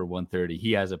projected for 130.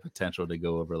 He has a potential to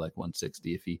go over like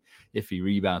 160 if he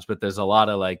rebounds. But there's a lot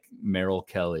of like Merrill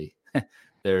Kelly.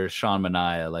 There's Sean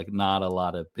Manaea, like not a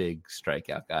lot of big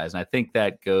strikeout guys. And I think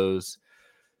that goes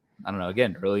I don't know,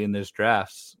 again, early in this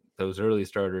drafts, those early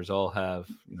starters all have,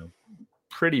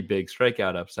 pretty big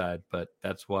strikeout upside, but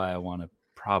that's why I want to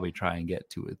probably try and get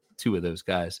two of those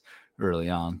guys early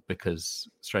on, because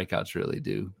strikeouts really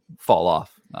do fall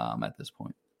off at this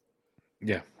point.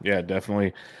 Yeah,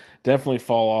 definitely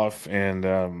fall off.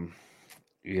 And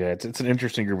it's an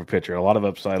interesting group of pitcher. A lot of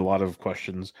upside, a lot of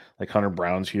questions. Like Hunter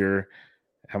Brown's here.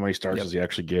 How many starts does he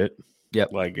actually get?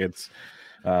 Yep. Like it's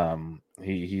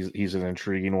he's an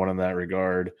intriguing one in that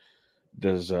regard.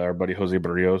 Does our buddy Jose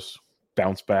Barrios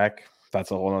bounce back?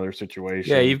 That's a whole other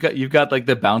situation. Yeah, you've got like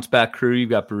the bounce back crew. You've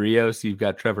got Barrios, you've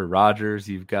got Trevor Rogers,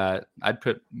 I'd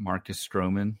put Marcus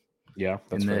Stroman. Yeah,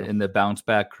 that's in the bounce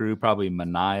back crew, probably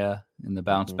Mania in the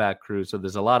bounce back crew. So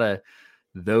there's a lot of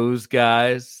those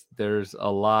guys. There's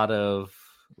a lot of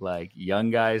like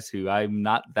young guys who I'm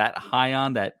not that high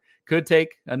on that could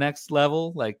take a next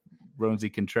level, like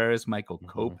Roansy Contreras, Michael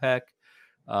Kopech.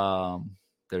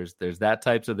 There's that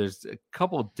type. So there's a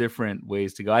couple different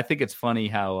ways to go. I think it's funny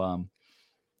how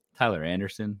Tyler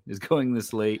Anderson is going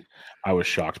this late. I was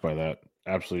shocked by that.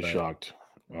 Absolutely shocked.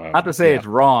 Not to say it's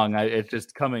wrong. It's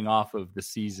just coming off of the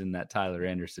season that Tyler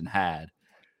Anderson had.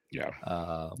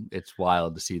 Yeah. It's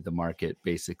wild to see the market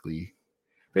basically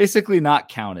not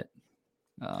count it.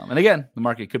 And again, the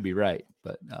market could be right,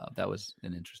 but that was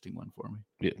an interesting one for me.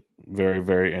 Yeah, very,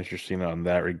 very interesting on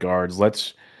that regards.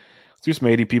 Let's do some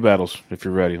ADP battles if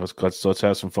you're ready. Let's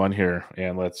have some fun here,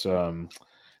 and let's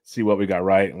see what we got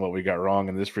right and what we got wrong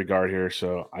in this regard here.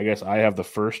 So I guess I have the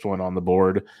first one on the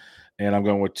board, and I'm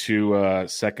going with two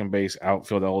second base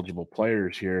outfield eligible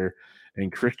players here,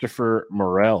 and Christopher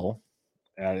Morel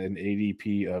at an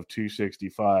ADP of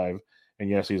 265. And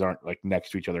yes, these aren't like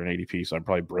next to each other in ADP, so I'm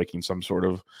probably breaking some sort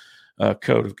of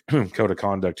code of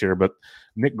conduct here. But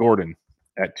Nick Gordon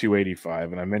at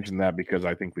 285, and I mentioned that because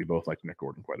I think we both like Nick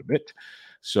Gordon quite a bit.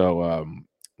 So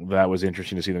that was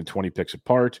interesting to see them 20 picks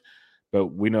apart. But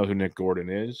we know who Nick Gordon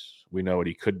is. We know what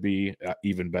he could be,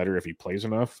 even better if he plays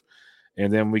enough.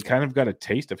 And then we kind of got a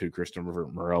taste of who Christopher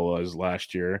Morel was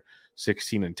last year,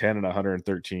 16-10 in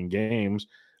 113 games.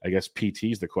 I guess PT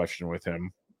is the question with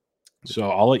him. So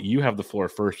I'll let you have the floor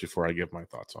first before I give my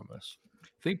thoughts on this. I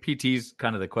think PT's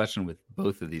kind of the question with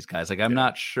both of these guys. Like, I'm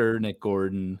not sure Nick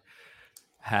Gordon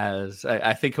has.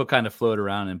 I think he'll kind of float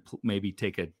around and maybe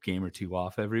take a game or two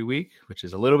off every week, which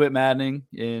is a little bit maddening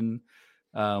in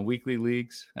weekly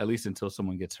leagues, at least until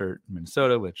someone gets hurt in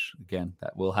Minnesota, which again,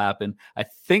 that will happen. I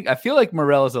feel like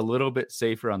Morel is a little bit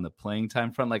safer on the playing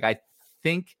time front. Like, I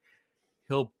think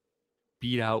he'll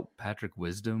beat out Patrick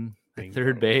Wisdom at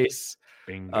third base.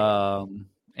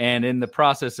 And in the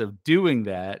process of doing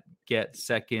that, get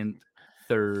second,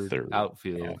 third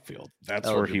outfield. That's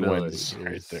where he wins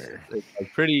right there.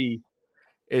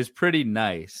 Is pretty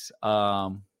nice.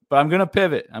 But I'm gonna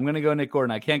pivot. I'm gonna go Nick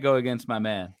Gordon. I can't go against my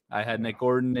man. I had Nick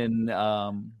Gordon in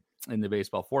the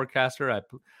baseball forecaster. I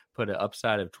put an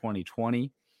upside of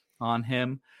 2020 on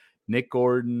him. Nick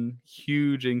Gordon,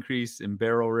 huge increase in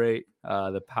barrel rate.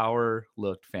 The power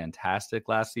looked fantastic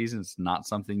last season. It's not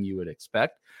something you would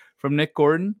expect from Nick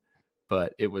Gordon,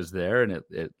 but it was there and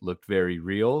it looked very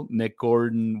real. Nick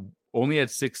Gordon only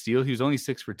had 6 steals. He was only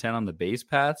 6 for 10 on the base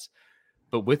paths.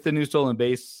 But with the new stolen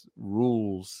base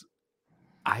rules,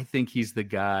 I think he's the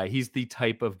guy. He's the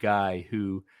type of guy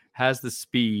who has the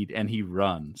speed and he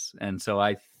runs. And so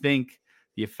I think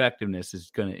the effectiveness is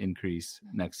going to increase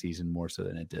next season more so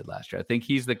than it did last year. I think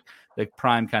he's the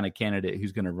prime kind of candidate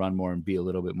who's going to run more and be a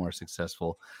little bit more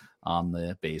successful on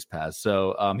the base paths.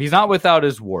 So he's not without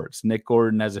his warts. Nick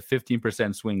Gordon has a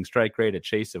 15% swing strike rate, a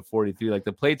chase of 43. Like,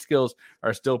 the plate skills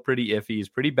are still pretty iffy. He's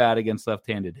pretty bad against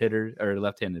left-handed hitters or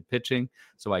left-handed pitching.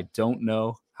 So I don't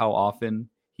know how often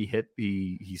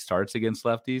he starts against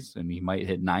lefties, and he might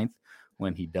hit 9th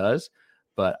when he does.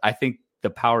 But I think the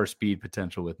power speed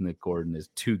potential with Nick Gordon is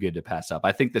too good to pass up.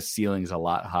 I think the ceiling is a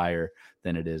lot higher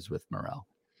than it is with Morel.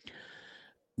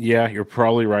 Yeah, you're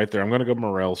probably right there. I'm going to go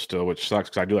Morel still, which sucks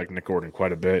because I do like Nick Gordon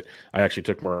quite a bit. I actually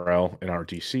took Morel in our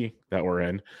DC that we're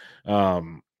in.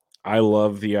 I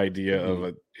love the idea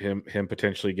of him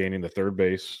potentially gaining the third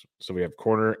base. So we have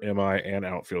corner, MI, and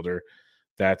outfielder.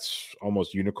 That's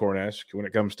almost unicorn-esque when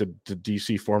it comes to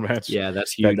DC formats. Yeah,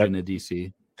 that's huge in a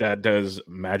DC. That does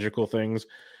magical things.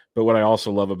 But what I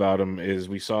also love about him is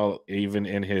we saw even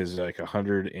in his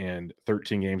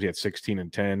 113 games, he had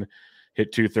 16-10,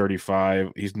 hit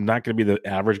 235. He's not going to be the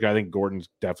average guy. I think Gordon's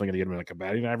definitely going to get him like a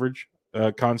batting average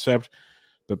concept.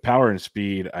 But power and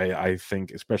speed, I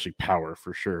think, especially power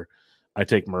for sure. I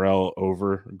take Morel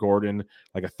over Gordon.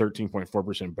 Like a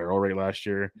 13.4% barrel rate last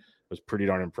year was pretty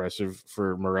darn impressive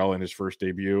for Morel in his first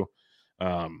debut.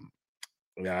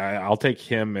 Yeah, I'll take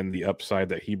him and the upside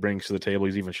that he brings to the table.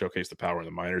 He's even showcased the power in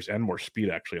the minors and more speed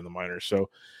actually in the minors. So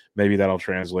maybe that'll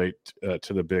translate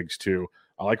to the bigs too.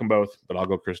 I like them both, but I'll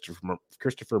go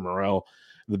Christopher Morel.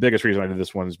 The biggest reason I did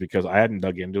this one is because I hadn't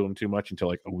dug into him too much until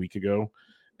like a week ago,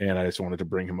 and I just wanted to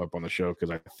bring him up on the show because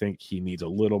I think he needs a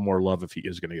little more love if he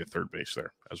is going to get third base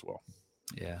there as well.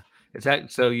 Yeah.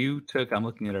 So you took, I'm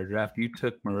looking at our draft, you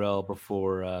took Morel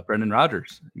before Brendan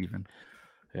Rodgers even.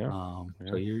 Yeah.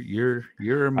 So you're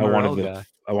a Morel guy.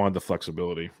 I wanted the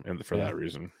flexibility and for that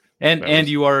reason. And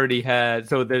you already had,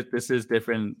 so this is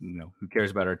different, who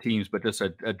cares about our teams, but just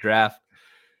a draft,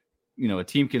 a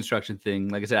team construction thing.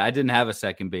 Like I said, I didn't have a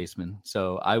second baseman,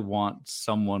 so I want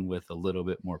someone with a little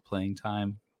bit more playing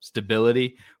time,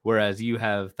 stability, whereas you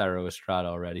have Thairo Estrada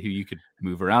already, who you could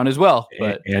move around as well.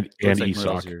 But and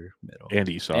Isak.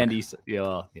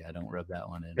 Yeah, don't rub that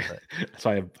one in. But so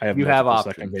I have you have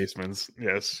options. Second basemen.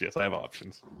 Yes, I have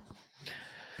options.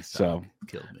 So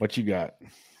what you got?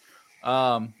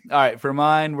 All right, for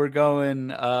mine, we're going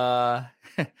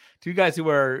two guys who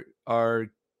are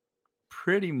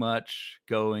pretty much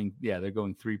going, they're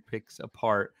going 3 picks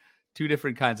apart. 2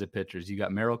 different kinds of pitchers. You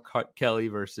got Merrill Kelly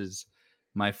versus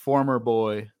my former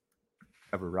boy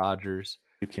Trevor Rogers.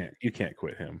 You can't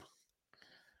quit him.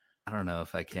 I don't know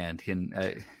if I can.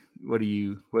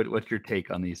 What's your take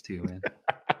on these two, man?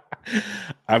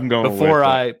 I'm going before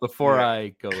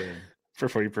I go in.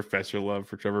 Before you profess your love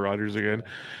for Trevor Rogers again.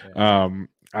 I'm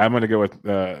going to go with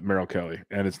Merrill Kelly,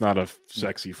 and it's not a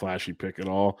sexy, flashy pick at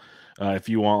all. If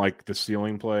you want like the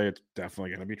ceiling play, it's definitely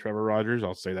going to be Trevor Rogers.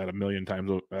 I'll say that a million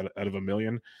times out of a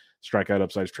million. Strikeout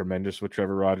upside is tremendous with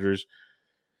Trevor Rogers.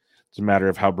 It's a matter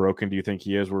of how broken do you think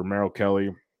he is. Where Merrill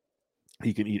Kelly,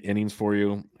 he can eat innings for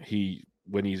you.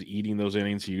 When he's eating those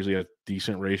innings, he usually has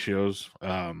decent ratios.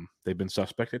 They've been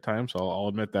suspect at times, so I'll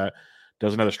admit that.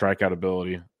 Doesn't have the strikeout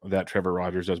ability that Trevor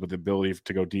Rogers does, but the ability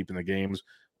to go deep in the games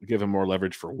will give him more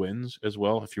leverage for wins as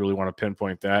well, if you really want to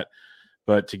pinpoint that.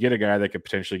 But to get a guy that could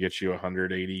potentially get you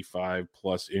 185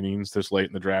 plus innings this late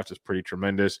in the draft is pretty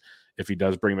tremendous. If he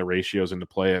does bring the ratios into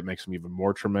play, it makes him even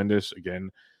more tremendous.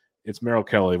 Again, it's Merrill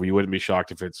Kelly. You wouldn't be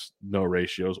shocked if it's no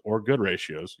ratios or good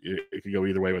ratios. It could go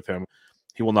either way with him.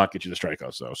 He will not get you the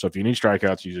strikeouts, though. So if you need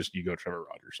strikeouts, you go Trevor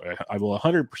Rogers. I will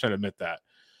 100% admit that.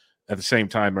 At the same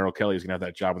time, Merrill Kelly is going to have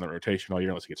that job in the rotation all year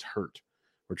unless he gets hurt.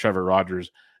 Where Trevor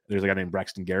Rogers, there's a guy named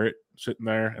Braxton Garrett sitting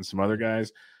there and some other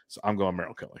guys. So I'm going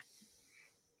Merrill Kelly.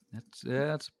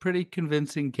 That's a pretty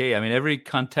convincing case. I mean, every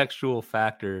contextual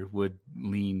factor would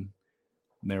lean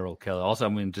Merrill Kelly. Also, I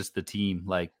mean, just the team,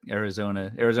 like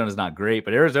Arizona's not great,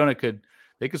 but Arizona could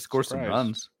score some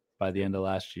runs by the end of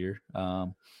last year.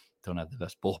 Don't have the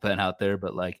best bullpen out there,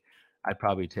 but like I'd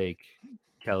probably take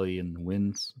Kelly in the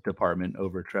wins department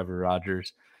over Trevor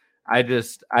Rogers.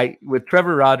 With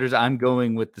Trevor Rogers, I'm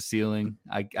going with the ceiling.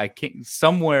 I can't,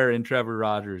 somewhere in Trevor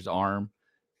Rogers' arm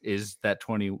is that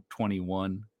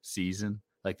 2021 season.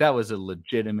 Like that was a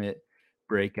legitimate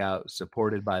breakout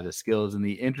supported by the skills. And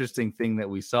the interesting thing that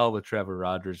we saw with Trevor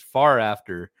Rogers far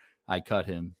after I cut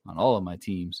him on all of my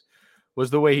teams was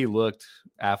the way he looked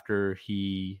after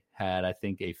he had, I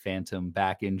think, a phantom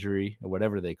back injury or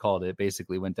whatever they called it.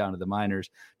 Basically went down to the minors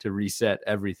to reset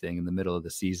everything in the middle of the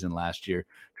season last year.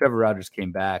 Trevor Rogers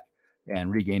came back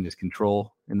and regained his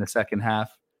control in the second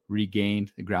half,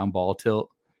 regained the ground ball tilt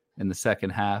in the second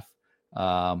half.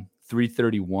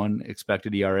 3.31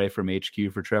 expected ERA from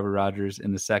HQ for Trevor Rogers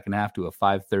in the second half to a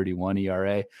 5.31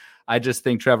 ERA. I just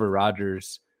think Trevor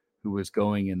Rogers, who was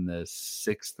going in the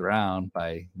 6th round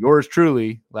by yours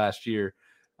truly last year,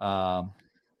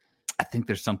 I think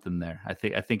there's something there. I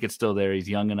think it's still there. He's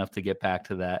young enough to get back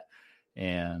to that.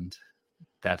 And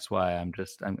that's why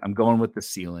I'm going with the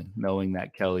ceiling, knowing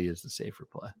that Kelly is the safer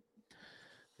play.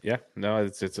 Yeah, no,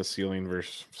 it's a ceiling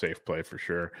versus safe play for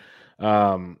sure.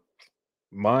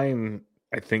 Mine,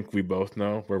 I think we both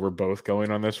know where we're both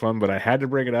going on this one, but I had to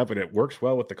bring it up, and it works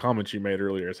well with the comments you made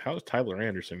earlier. Is how's Tyler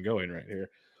Anderson going right here?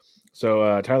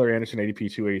 So Tyler Anderson,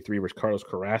 ADP 283 versus Carlos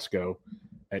Carrasco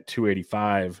at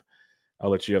 285. I'll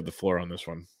let you have the floor on this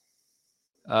one.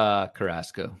 Carlos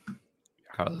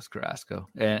Carrasco.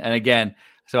 And again,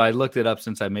 so I looked it up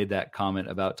since I made that comment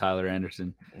about Tyler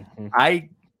Anderson. Mm-hmm.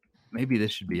 Maybe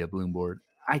this should be a Bloom board.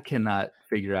 I cannot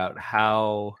figure out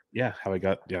how I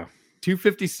got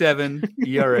 257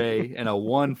 ERA and a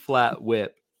 1 flat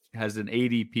whip has an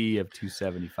ADP of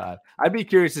 275. I'd be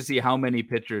curious to see how many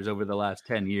pitchers over the last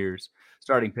 10 years,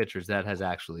 starting pitchers, that has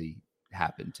actually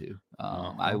happened to.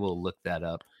 I will look that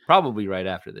up probably right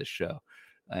after this show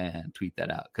and tweet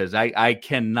that out because I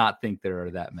cannot think there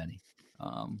are that many.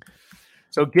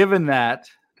 So given that,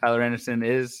 Tyler Anderson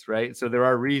is, right? So there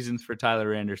are reasons for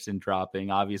Tyler Anderson dropping.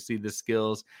 Obviously, the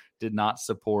skills did not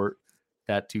support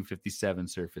that 257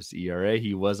 surface ERA.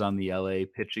 He was on the LA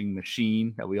pitching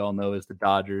machine that we all know as the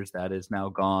Dodgers. That is now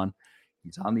gone.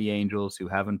 He's on the Angels, who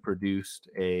haven't produced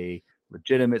a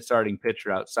legitimate starting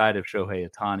pitcher outside of Shohei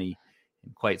Ohtani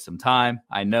in quite some time.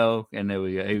 I know, and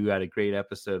we had a great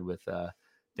episode with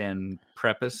Dan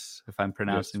Prepis, if I'm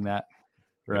pronouncing that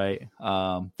right.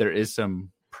 There is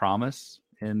some promise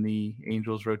in the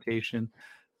Angels rotation.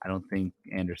 I don't think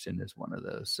Anderson is one of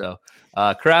those. So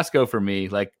Carrasco for me,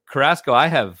 like Carrasco,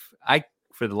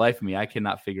 for the life of me, I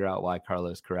cannot figure out why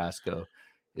Carlos Carrasco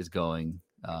is going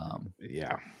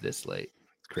this late.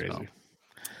 It's crazy.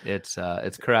 So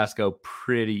it's Carrasco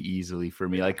pretty easily for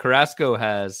me. Like Carrasco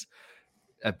has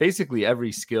basically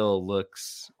every skill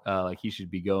looks like he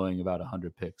should be going about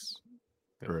 100 picks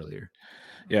earlier.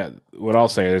 Yeah, what I'll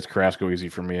say is Carrasco easy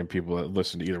for me, and people that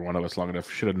listen to either one of us long enough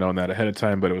should have known that ahead of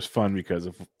time. But it was fun because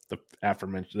of the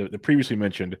aforementioned, the previously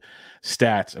mentioned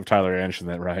stats of Tyler Anderson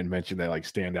that Ryan mentioned that like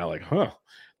stand out. Like,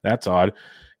 that's odd.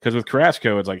 Because with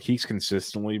Carrasco, it's like he's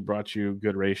consistently brought you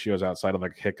good ratios outside of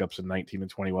like hiccups in 19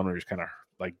 and 21, where he's kind of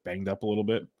like banged up a little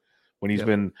bit. When he's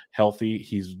been healthy,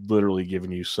 he's literally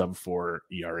given you sub-4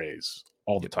 ERAs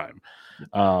all the time.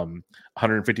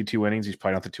 152 innings. He's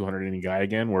probably not the 200 inning guy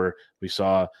again, where we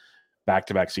saw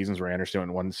back-to-back seasons where Anderson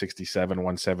went 167,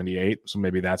 178. So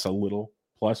maybe that's a little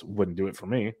plus. Wouldn't do it for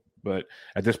me. But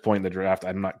at this point in the draft,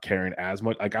 I'm not caring as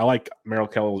much. Like I like Merrill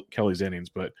Kelly's innings,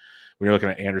 but when you're looking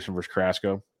at Anderson versus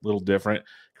Carrasco, a little different.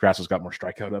 Carrasco's got more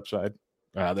strikeout upside.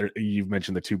 You've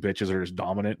mentioned the two pitches are just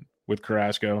dominant with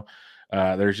Carrasco.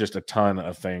 There's just a ton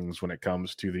of things when it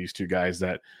comes to these two guys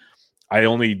that I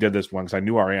only did this one because I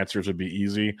knew our answers would be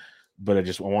easy, but I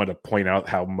wanted to point out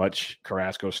how much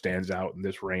Carrasco stands out in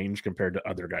this range compared to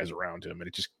other guys around him. And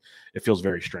it feels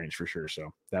very strange for sure.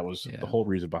 So that was the whole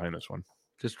reason behind this one.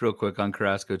 Just real quick on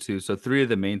Carrasco too. So 3 of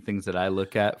the main things that I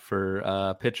look at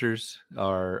for pitchers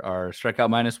are strikeout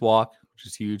minus walk, which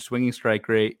is huge, swinging strike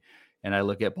rate, and I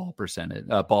look at ball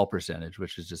percentage,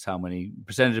 which is just how many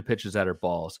percentage of pitches that are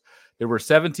balls. There were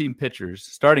 17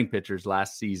 starting pitchers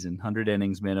last season, 100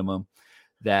 innings minimum,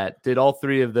 that did all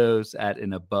 3 of those at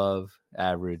an above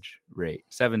average rate.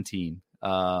 17.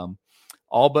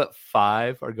 All but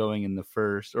 5 are going in the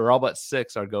first, or all but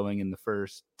 6 are going in the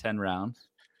first 10 rounds.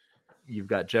 You've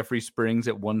got Jeffrey Springs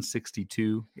at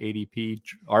 162 ADP.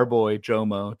 Our boy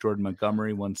Jomo, Jordan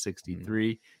Montgomery,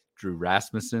 163. Drew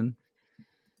Rasmussen,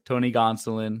 Tony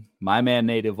Gonsolin, my man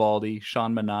Nate Eovaldi,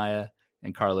 Sean Manaea,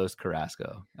 and Carlos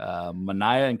Carrasco.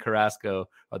 Manaea and Carrasco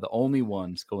are the only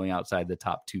ones going outside the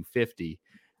top 250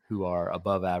 who are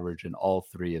above average in all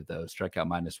 3 of those: strikeout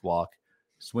minus walk,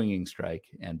 swinging strike,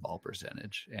 and ball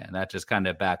percentage. And that just kind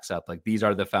of backs up. Like, these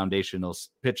are the foundational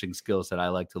pitching skills that I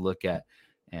like to look at,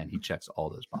 and he checks all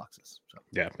those boxes. So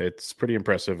yeah, it's pretty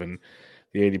impressive, and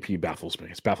the ADP baffles me.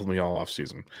 It's baffled me all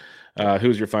offseason.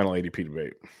 Who's your final ADP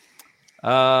debate?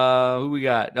 Who we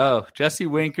got? Oh, Jesse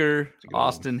Winker,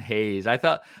 Austin Hayes. I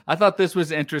thought this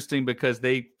was interesting because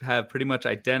they have pretty much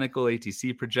identical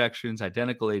ATC projections,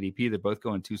 identical ADP. They're both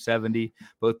going 270,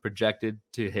 both projected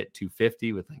to hit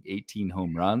 250 with like 18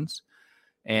 home runs.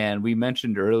 And we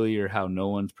mentioned earlier how no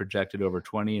one's projected over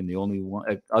 20, and the only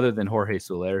one other than Jorge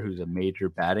Soler, who's a major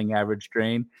batting average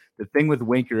drain. The thing with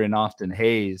Winker and Austin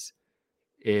Hayes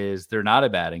is they're not a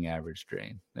batting average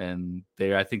drain, and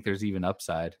I think there's even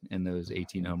upside in those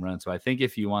 18 home runs. So I think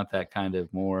if you want that kind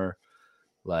of more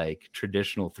like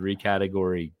traditional 3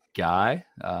 category guy,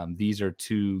 these are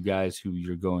 2 guys who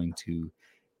you're going to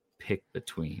pick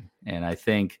between. And I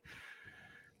think,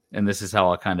 and this is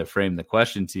how I'll kind of frame the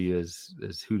question to you, is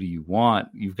who do you want?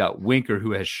 You've got Winker,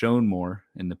 who has shown more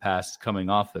in the past, coming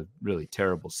off a really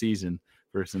terrible season,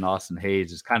 versus Austin Hayes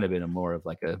has kind of been more of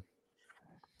like a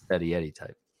Steady Eddie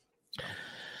type. So.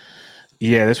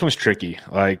 Yeah, this one's tricky.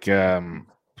 Like,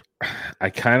 I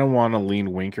kind of want to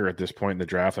lean Winker at this point in the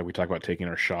draft. Like we talk about taking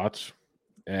our shots,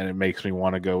 and it makes me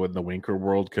want to go in the Winker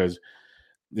world because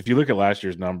if you look at last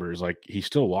year's numbers, like he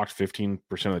still walked 15%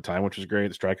 of the time, which was great.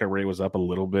 The strikeout rate was up a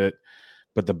little bit,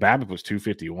 but the BABIP was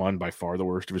 251, by far the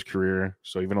worst of his career.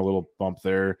 So even a little bump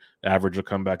there, average will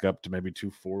come back up to maybe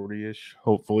 240-ish,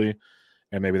 hopefully.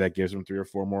 And maybe that gives him 3 or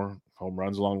 4 more home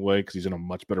runs along the way because he's in a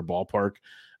much better ballpark.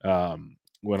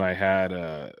 When I had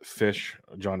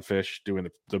John Fish, doing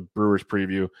the Brewers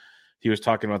preview, he was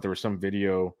talking about there was some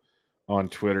video on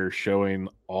Twitter showing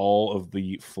all of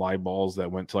the fly balls that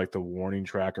went to like the warning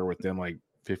tracker within like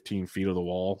 15 feet of the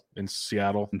wall in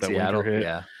Seattle. Winker hit.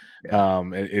 Yeah.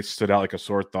 It stood out like a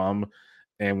sore thumb.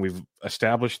 And we've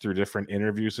established through different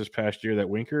interviews this past year that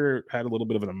Winker had a little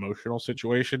bit of an emotional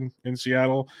situation in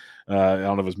Seattle. I don't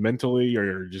know if it was mentally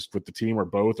or just with the team or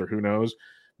both, or who knows.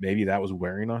 Maybe that was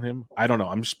wearing on him. I don't know.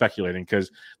 I'm just speculating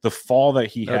because the fall that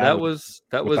he had that was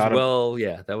well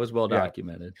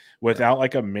documented. Without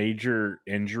like a major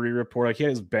injury report, like he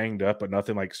was banged up, but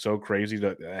nothing like so crazy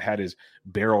that had his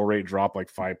barrel rate drop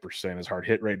like 5%. His hard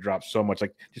hit rate dropped so much,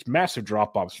 like just massive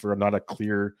drop offs for not a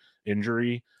clear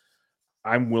injury.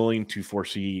 I'm willing to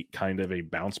foresee kind of a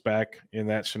bounce back in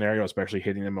that scenario, especially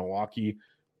hitting in Milwaukee.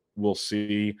 We'll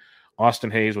see.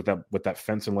 Austin Hayes with that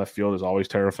fence in left field is always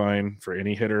terrifying for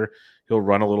any hitter. He'll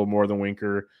run a little more than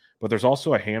Winker, but there's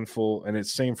also a handful, and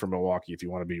it's same for Milwaukee if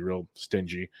you want to be real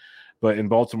stingy. But in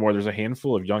Baltimore, there's a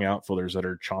handful of young outfielders that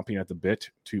are chomping at the bit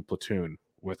to platoon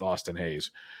with Austin Hayes.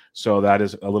 So that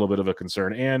is a little bit of a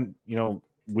concern. And,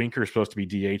 Winker is supposed to be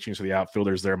DHing, so the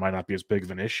outfielders there might not be as big of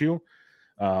an issue.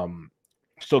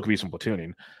 Still could be some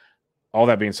platooning. All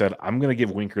that being said, I'm going to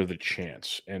give Winker the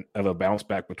chance of a bounce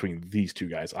back between these two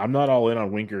guys. I'm not all in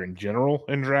on Winker in general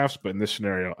in drafts, but in this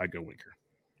scenario, I go Winker.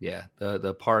 Yeah,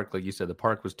 the park, like you said, the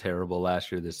park was terrible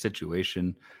last year. The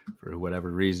situation, for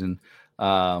whatever reason,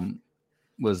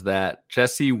 was that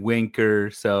Jesse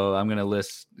Winker. So I'm going to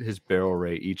list his barrel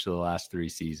rate each of the last 3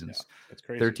 seasons. Yeah, that's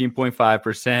crazy.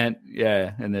 13.5%.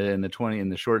 Yeah, in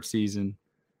the short season.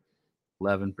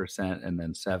 11% and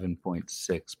then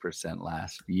 7.6%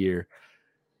 last year.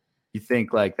 You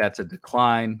think like that's a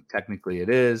decline. Technically it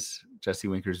is. Jesse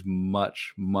Winker's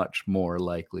much, much more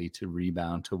likely to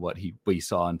rebound to what we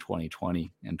saw in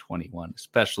 2020 and 21,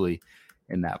 especially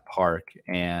in that park.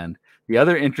 And the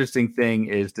other interesting thing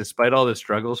is, despite all the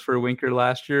struggles for Winker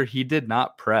last year, he did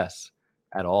not press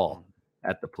at all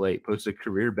at the plate. Posted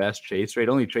career best chase rate,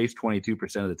 only chased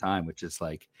 22% of the time, which is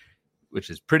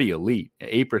pretty elite.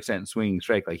 8% swinging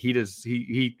strike. Like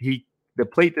the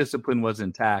plate discipline was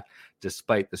intact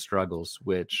despite the struggles,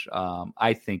 which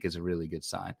I think is a really good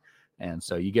sign. And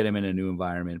so you get him in a new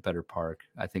environment, better park.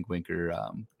 I think Winker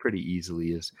pretty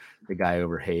easily is the guy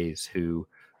over Hayes, who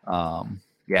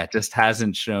just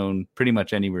hasn't shown pretty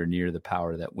much anywhere near the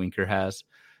power that Winker has.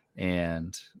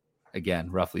 And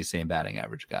again, roughly same batting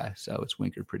average guy. So it's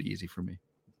Winker pretty easy for me.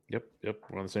 Yep.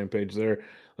 We're on the same page there.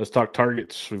 Let's talk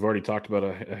targets. We've already talked about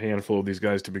a handful of these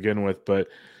guys to begin with, but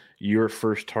your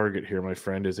first target here, my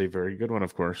friend, is a very good one,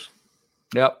 of course.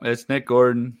 Yep, it's Nick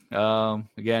Gordon.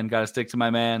 Again, got to stick to my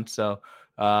man. So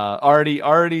already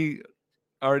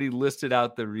listed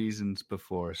out the reasons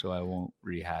before, so I won't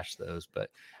rehash those. But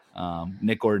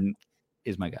Nick Gordon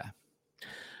is my guy.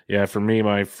 Yeah, for me,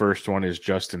 my first one is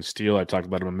Justin Steele. I've talked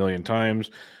about him a million times,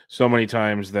 so many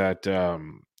times that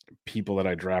people that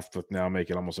I draft with now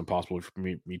make it almost impossible for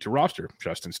me to roster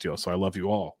Justin Steele. So I love you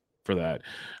all for that.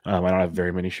 I don't have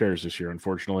very many shares this year,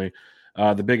 unfortunately.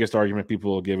 The biggest argument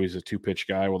people will give is a 2-pitch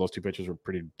guy. Well, those 2 pitches were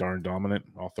pretty darn dominant.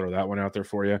 I'll throw that one out there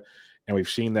for you. And we've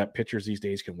seen that pitchers these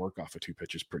days can work off of 2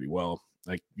 pitches pretty well.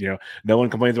 Like, no one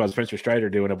complains about Spencer Strider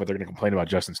doing it, but they're going to complain about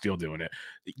Justin Steele doing it.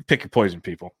 Pick your poison,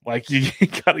 people. Like, you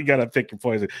gotta pick your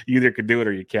poison. You either can do it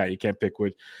or you can't. You can't pick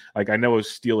which. Like, I know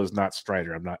Steele is not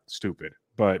Strider. I'm not stupid.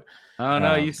 But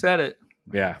no, you said it.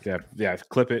 Yeah.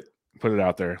 Clip it, put it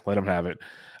out there, let him have it.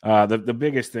 The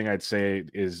biggest thing I'd say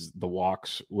is the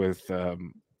walks with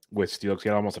Steele. He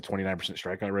had almost a 29%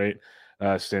 strikeout rate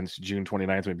since June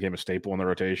 29th when he became a staple in the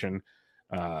rotation.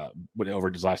 But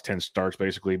over his last 10 starts,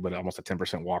 basically, but almost a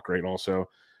 10% walk rate also.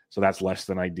 So that's less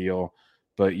than ideal.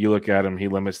 But you look at him, he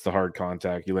limits the hard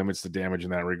contact, he limits the damage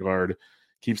in that regard.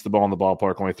 Keeps the ball in the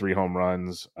ballpark, only 3 home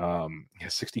runs. He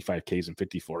has 65 Ks in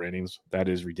 54 innings. That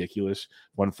is ridiculous.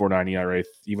 1.49 ERA,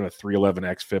 even a 3.11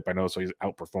 xFIP. I know, so he's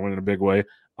outperforming in a big way.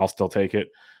 I'll still take it.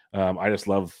 I just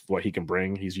love what he can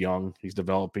bring. He's young. He's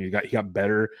developing. He got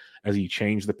better as he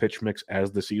changed the pitch mix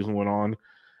as the season went on.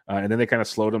 And then they kind of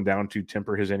slowed him down to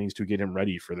temper his innings to get him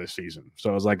ready for this season.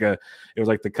 So it was like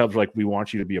the Cubs were like, we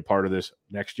want you to be a part of this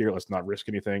next year. Let's not risk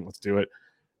anything. Let's do it.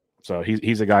 So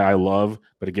he's a guy I love.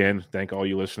 But again, thank all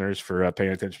you listeners for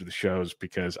paying attention to the shows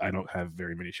because I don't have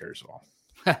very many shares at all.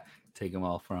 Take them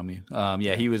all from you.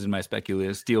 He was in my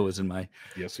speculator. Steele was in my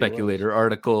speculator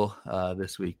article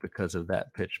this week because of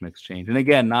that pitch mix change. And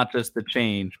again, not just the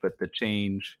change, but the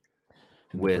change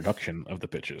with the production of the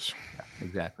pitches. Yeah,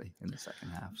 exactly, in the second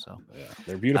half. So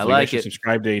they're beautiful. I like it.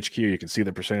 Subscribe to HQ. You can see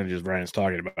the percentages Brian's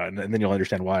talking about, and then you'll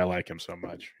understand why I like him so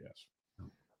much. Yes.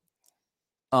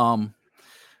 All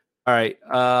right.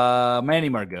 Manny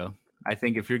Margot. I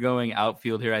think if you're going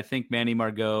outfield here, I think Manny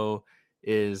Margot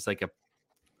is like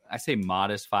I say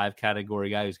modest 5 category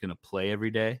guy who's going to play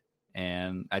every day.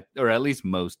 Or at least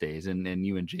most days. And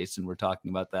you and Jason were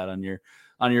talking about that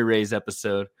on your Rays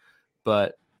episode.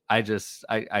 But I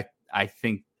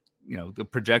think, the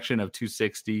projection of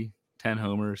 260, 10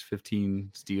 homers,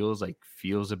 15 steals, like,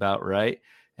 feels about right.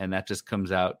 And that just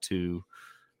comes out to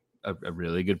a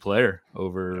really good player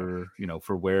over,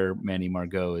 for where Manny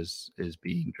Margot is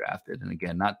being drafted. And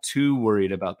again, not too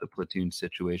worried about the platoon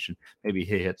situation. Maybe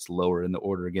he hits lower in the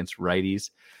order against righties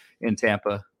in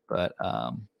Tampa, but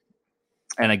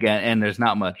and there's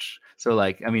not much. So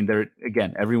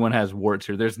everyone has warts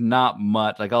here. There's not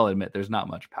much, I'll admit, there's not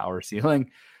much power ceiling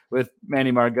with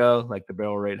Manny Margot. Like, the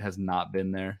barrel rate has not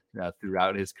been there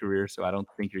throughout his career. So I don't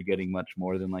think you're getting much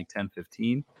more than 10,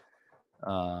 15.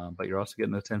 But you're also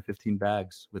getting those 10, 15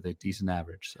 bags with a decent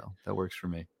average. So that works for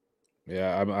me.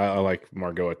 Yeah, I like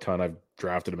Margot a ton. I've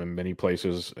drafted him in many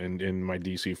places in my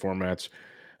DC formats.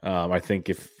 I think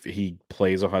if he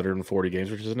plays 140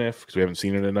 games, which is an if, because we haven't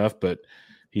seen it enough, but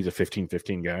he's a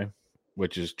 15-15 guy,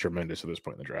 which is tremendous at this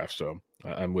point in the draft. So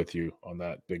I'm with you on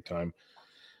that big time.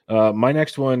 My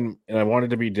next one, and I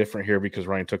wanted to be different here because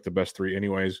Ryan took the best three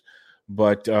anyways,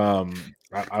 but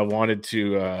I wanted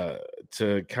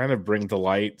to kind of bring to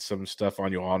light some stuff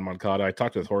on Yohan Moncada. I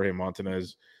talked with Jorge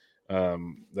Montanez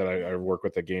that I work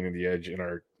with at Gaining the Edge in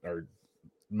our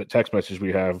text message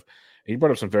we have. He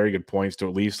brought up some very good points to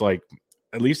at least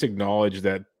acknowledge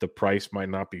that the price might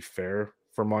not be fair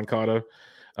for Moncada.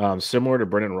 Similar to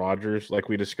Brendan Rodgers, like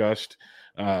we discussed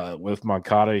with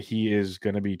Moncada, he is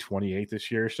going to be 28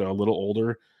 this year, so a little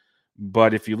older.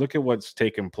 But if you look at what's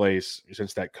taken place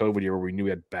since that COVID year where we knew we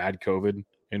had bad COVID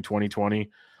in 2020,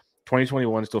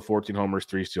 2021 still 14 homers,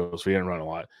 3 steals, so he didn't run a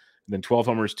lot. And then 12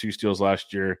 homers, 2 steals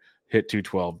last year, hit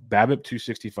 212. BABIP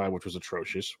 265, which was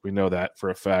atrocious. We know that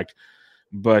for a fact.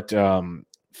 But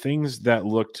things that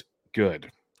looked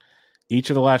good. Each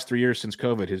of the last 3 years since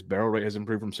COVID, his barrel rate has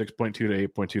improved from 6.2 to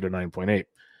 8.2 to 9.8.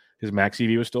 His max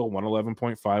EV was still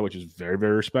 111.5, which is very,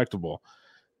 very respectable.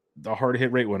 The hard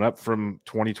hit rate went up from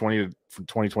 2020 to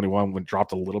 2021, when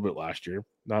dropped a little bit last year.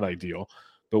 Not ideal.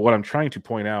 But what I'm trying to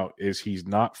point out is he's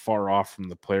not far off from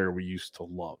the player we used to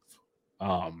love.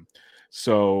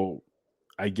 So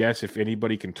I guess if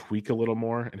anybody can tweak a little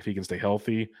more and if he can stay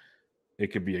healthy,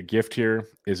 it could be a gift here.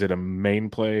 Is it a main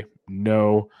play?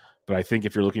 No. But I think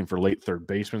if you're looking for late third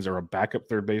basemen or a backup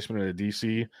third baseman in a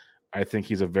DC, I think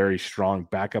he's a very strong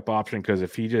backup option, because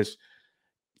if he just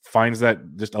finds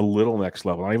that just a little next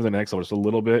level, not even the next level, just a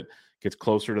little bit, gets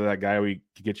closer to that guy, we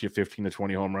could get you 15 to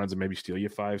 20 home runs and maybe steal you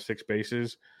 5-6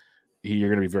 bases, you're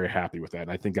going to be very happy with that.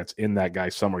 And I think that's in that guy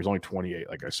somewhere. He's only 28,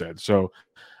 like I said. So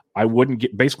I wouldn't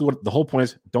get, basically what the whole point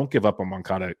is, don't give up on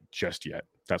Moncada just yet.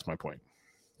 That's my point.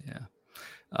 Yeah.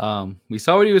 We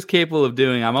saw what he was capable of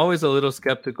doing. I'm always a little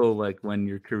skeptical, like when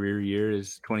your career year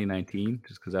is 2019,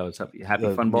 just because that was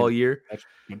happy fun ball year. That's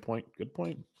good point. Good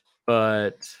point.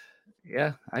 But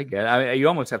yeah, I get it. You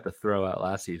almost have to throw out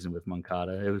last season with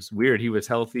Moncada. It was weird. He was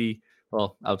healthy,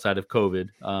 well, outside of COVID,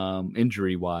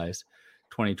 injury wise,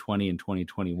 2020 and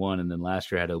 2021, and then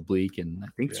last year had oblique and I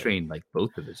think strained like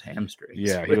both of his hamstrings.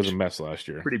 Yeah, he was a mess last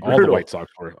year. Pretty all the White Sox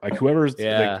were like whoever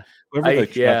the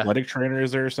athletic trainer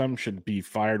is there, some should be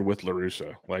fired with La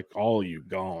Russa. Like all you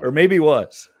gone, or maybe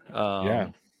was.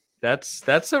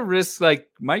 That's a risk. Like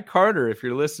Mike Carter, if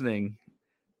you're listening,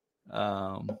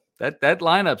 that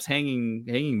lineup's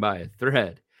hanging by a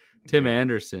thread. Tim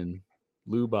Anderson,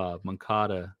 Lubob,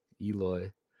 Moncada,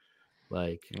 Eloy.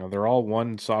 Like, they're all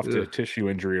one soft tissue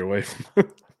injury away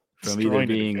from either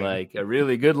being like a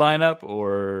really good lineup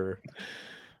or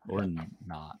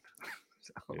not.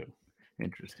 So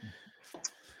interesting.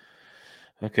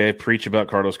 Okay, preach about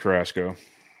Carlos Carrasco.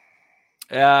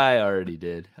 Yeah, I already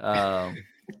did. I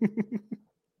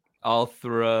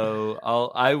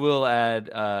will add.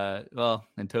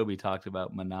 And Toby talked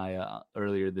about Manaea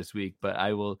earlier this week, but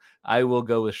I will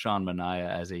go with Sean Manaea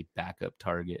as a backup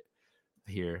target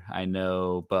here. I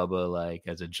know, Bubba, like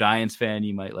as a Giants fan,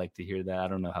 you might like to hear that. I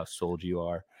don't know how sold you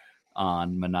are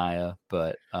on Manaea,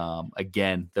 but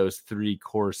again, those 3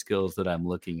 core skills that I'm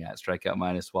looking at: strikeout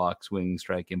minus walk, swing,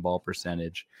 strike, and ball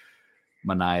percentage.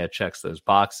 Manaea checks those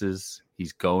boxes.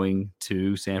 He's going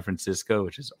to San Francisco,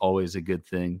 which is always a good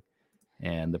thing,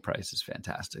 and the price is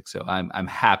fantastic. So I'm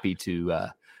happy to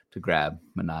grab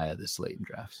Manaea this late in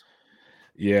drafts.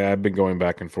 Yeah, I've been going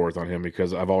back and forth on him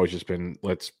because I've always just been,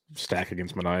 let's stack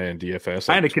against Manaea and DFS.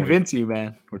 Trying to convince you,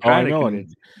 man. We're trying to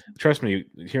convince you. Trust me,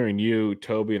 hearing you,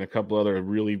 Toby, and a couple other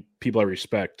really people I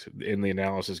respect in the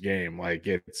analysis game, like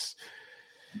it's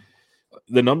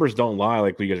the numbers don't lie,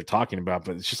 like we guys are talking about,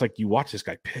 but it's just like you watch this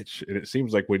guy pitch, and it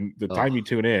seems like when the time you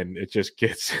tune in, it just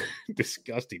gets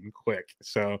disgusting quick.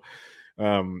 So,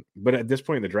 but at this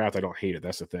point in the draft, I don't hate it.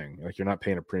 That's the thing. Like you're not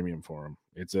paying a premium for him.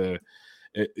 It's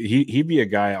he'd be a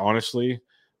guy, honestly,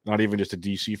 not even just a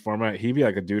DC format, he'd be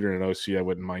like a dude in an OC I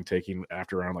wouldn't mind taking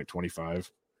after around like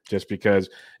 25, just because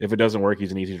if it doesn't work,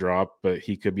 he's an easy drop, but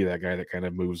he could be that guy that kind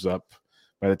of moves up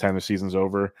by the time the season's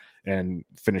over and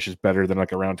finishes better than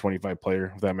like a round 25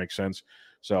 player, if that makes sense.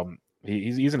 So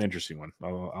he's an interesting one.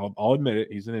 I'll admit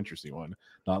it. He's an interesting one.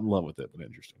 Not in love with it, but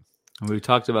interesting. We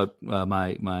talked about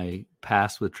my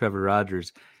past with Trevor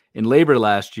Rogers. In labor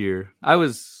last year, I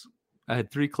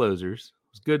had 3 closers. I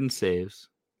was good in saves.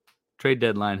 Trade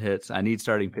deadline hits. I need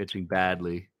starting pitching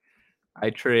badly. I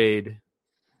trade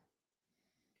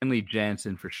Kenley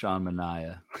Jansen for Sean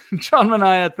Manaea. Sean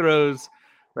Manaea throws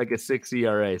like a 6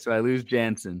 ERA, so I lose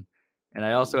Jansen. And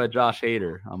I also had Josh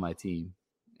Hader on my team.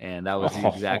 And that was the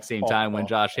exact same time when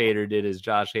Josh Hader did his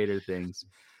Josh Hader things.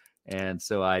 And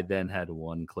so I then had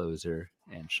 1 closer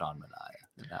and Sean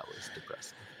Manaea, and that was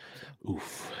depressing.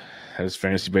 Oof. That is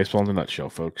fantasy baseball in a nutshell,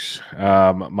 folks.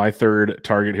 My third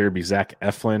target here would be Zach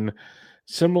Eflin.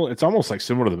 Similar, it's almost like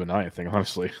similar to the Manaea thing,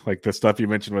 honestly. Like the stuff you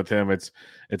mentioned with him, it's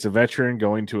a veteran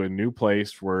going to a new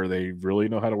place where they really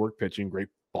know how to work pitching. Great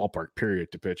ballpark,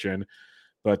 period, to pitch in.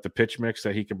 But the pitch mix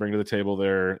that he can bring to the table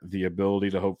there, the ability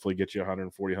to hopefully get you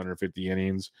 140, 150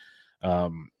 innings,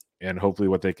 and hopefully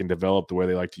what they can develop, the way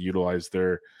they like to utilize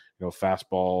their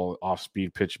fastball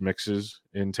off-speed pitch mixes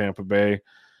in Tampa Bay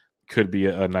could be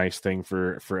a nice thing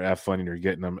for Eflin, and you're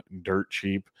getting them dirt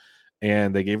cheap.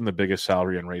 And they gave him the biggest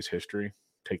salary in Rays history.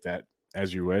 Take that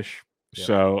as you wish. Yeah.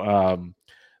 So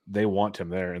they want him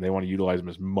there, and they want to utilize him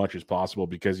as much as possible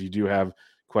because you do have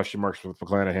question marks with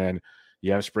McClanahan.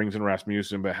 You have Springs and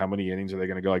Rasmussen, but how many innings are they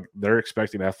going to go? Like, they're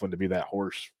expecting Eflin to be that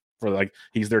horse for, like,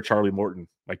 he's their Charlie Morton.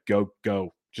 Like, go,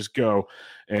 just go.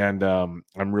 And I'm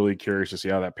really curious to see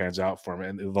how that pans out for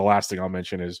him. And the last thing I'll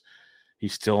mention is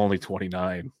he's still only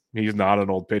 29. He's not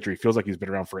an old pitcher. He feels like he's been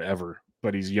around forever,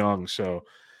 but he's young. So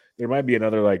there might be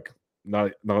another, like,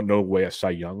 no way a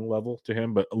Cy Young level to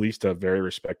him, but at least a very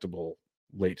respectable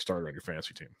late starter on your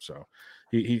fantasy team. So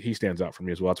he stands out for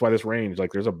me as well. That's why this range,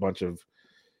 like, there's a bunch of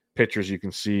pitchers you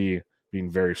can see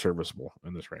being very serviceable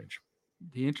in this range.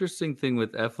 The interesting thing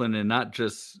with Eflin, and not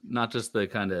just the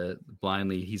kind of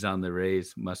blindly he's on the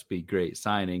Rays must be great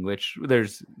signing, which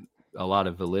there's a lot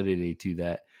of validity to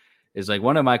that, is like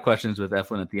one of my questions with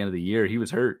Eflin at the end of the year, he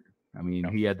was hurt. I mean,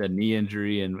 he had that knee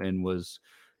injury and was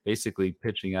basically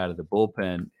pitching out of the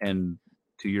bullpen. And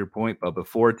to your point, but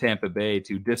before Tampa Bay,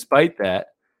 despite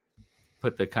that,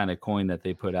 put the kind of coin that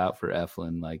they put out for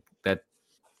Eflin, like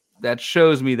that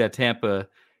shows me that Tampa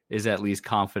is at least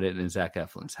confident in Zach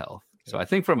Eflin's health. So I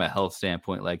think from a health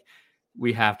standpoint, like,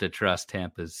 we have to trust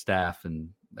Tampa's staff, and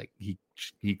like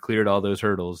he cleared all those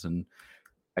hurdles, and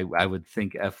I would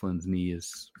think Eflin's knee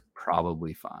is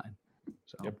probably fine.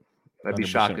 So I'd be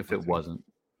shocked if it wasn't.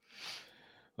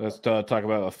 Let's talk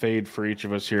about a fade for each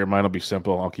of us here. Mine will be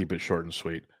simple. I'll keep it short and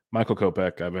sweet. Michael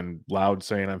Kopech, I've been loud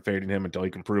saying I'm fading him until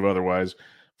he can prove otherwise.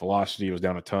 Velocity was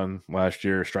down a ton last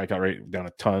year. Strikeout rate down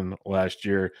a ton last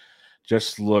year.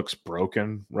 Just looks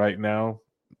broken right now.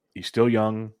 He's still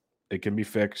young. It can be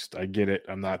fixed. I get it.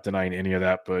 I'm not denying any of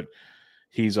that, but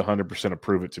he's 100% a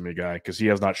prove it to me guy, because he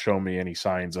has not shown me any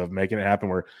signs of making it happen,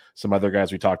 where some other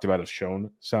guys we talked about have shown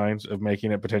signs of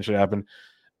making it potentially happen.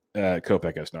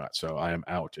 Kopech has not. So I am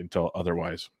out until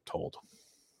otherwise told.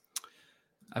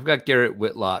 I've got Garrett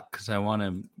Whitlock because I want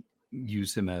to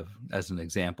use him as an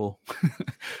example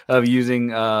of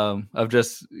using of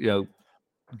just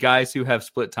guys who have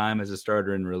split time as a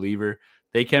starter and reliever.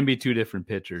 They can be 2 different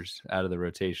pitchers out of the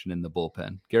rotation in the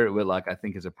bullpen. Garrett Whitlock, I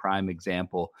think, is a prime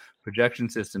example. Projection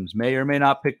systems may or may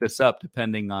not pick this up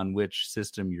depending on which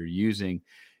system you're using.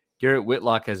 Garrett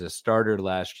Whitlock as a starter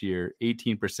last year,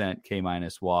 18% K-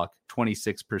 walk,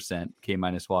 26% K-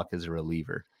 walk as a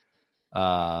reliever.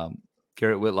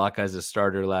 Garrett Whitlock as a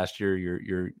starter last year,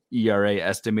 your ERA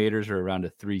estimators are around a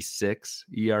 3.6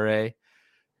 ERA,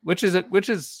 which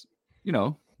is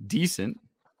decent.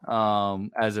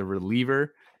 As a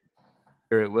reliever,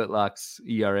 Garrett Whitlock's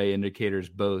ERA indicators,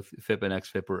 both FIP and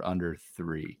xFIP, were under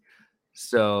 3.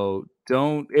 So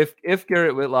if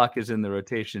Garrett Whitlock is in the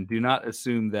rotation, do not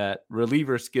assume that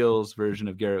reliever skills version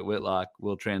of Garrett Whitlock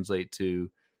will translate to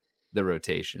the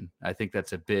rotation. I think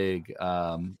that's a big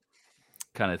kind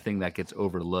of thing that gets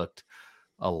overlooked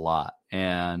a lot.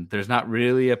 And there's not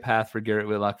really a path for Garrett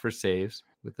Whitlock for saves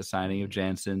with the signing of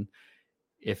Jansen.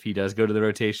 If he does go to the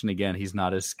rotation again, he's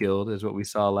not as skilled as what we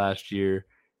saw last year.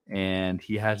 And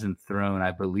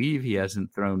I believe he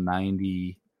hasn't thrown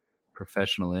 90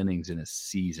 professional innings in a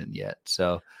season yet.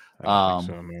 So,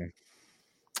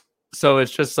 so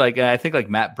it's just like, I think like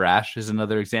Matt Brash is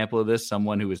another example of this,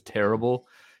 someone who was terrible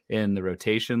in the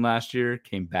rotation last year,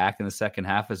 came back in the second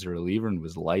half as a reliever and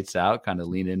was lights out, kind of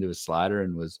leaned into his slider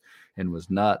and was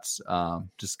nuts.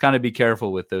 Just kind of be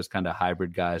careful with those kind of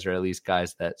hybrid guys, or at least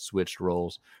guys that switched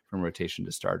roles from rotation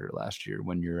to starter last year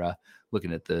when you're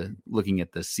looking at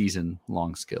the season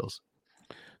long skills.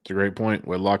 It's a great point.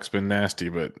 Whitlock's been nasty,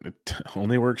 but it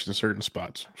only works in certain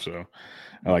spots. So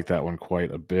I like that one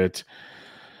quite a bit.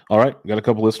 All right, got a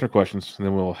couple listener questions, and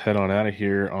then we'll head on out of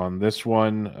here on this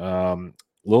one.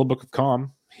 Little Book of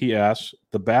Calm, he asks,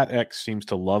 the Bat X seems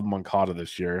to love Moncada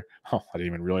this year. Oh, I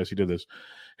didn't even realize he did this.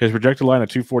 His projected line of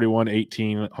 241,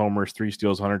 18 homers, 3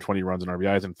 steals, 120 runs and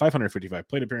RBIs, and 555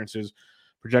 plate appearances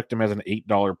project him as an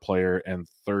 $8 player and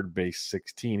third base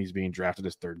 16. He's being drafted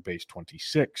as third base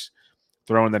 26.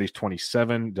 Throwing that he's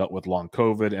 27, dealt with long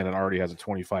COVID, and it already has a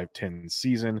 25-10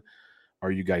 season.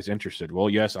 Are you guys interested?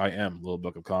 Well, yes, I am, Little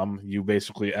Book of Calm. You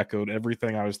basically echoed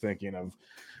everything I was thinking of,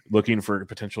 looking for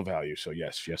potential value. So,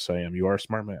 yes, I am. You are a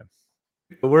smart man.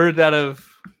 Words out of,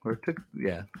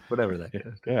 whatever that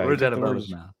is. Yeah, words out of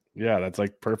Bubba's mouth. Yeah, that's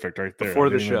like perfect right there. Before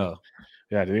the show.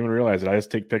 I didn't even realize it. I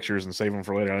just take pictures and save them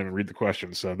for later. I don't even read the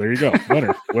questions. So there you go.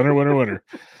 Winner, winner.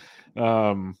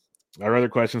 Our other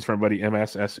questions from buddy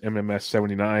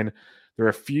MMS79. There are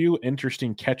a few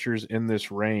interesting catchers in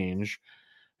this range.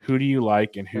 Who do you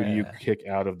like and who do you kick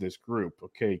out of this group?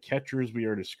 Okay, catchers we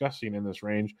are discussing in this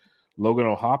range. Logan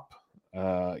O'Hoppe,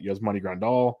 Yasmani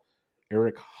Grandal,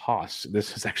 Eric Haas.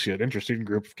 This is actually an interesting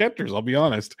group of catchers, I'll be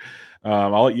honest.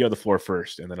 I'll let you have the floor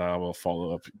first, and then I will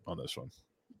follow up on this one.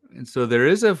 And so there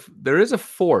is a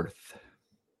fourth.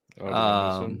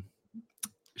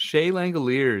 Shea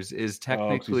Langoliers is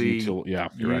technically util. Yeah,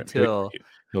 you're util. Right.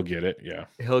 He'll get it. Yeah,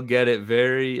 he'll get it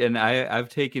and I've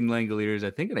taken Langoliers,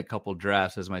 I think, in a couple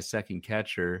drafts as my second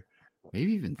catcher,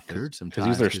 maybe even third sometimes. Because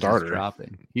he's their starter.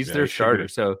 He's their starter.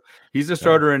 So he's a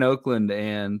starter in Oakland,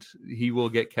 and he will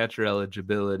get catcher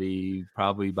eligibility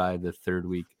probably by the third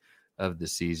week of the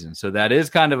season. So that is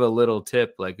kind of a little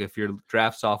tip. Like if your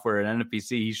draft software at NFBC,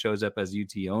 he shows up as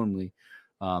UT only.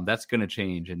 That's going to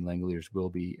change, and Langoliers will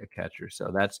be a catcher. So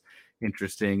that's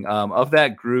interesting. Of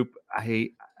that group,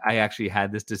 I actually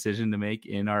had this decision to make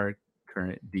in our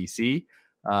current DC.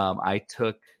 I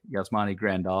took Yasmani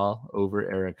Grandal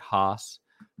over Eric Haas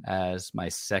as my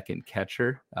second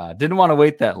catcher. Didn't want to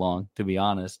wait that long, to be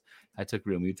honest. I took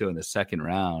Real Muto in the second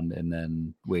round and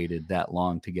then waited that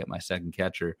long to get my second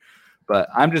catcher. But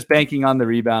I'm just banking on the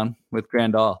rebound with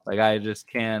Grandal. Like, I just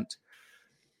can't,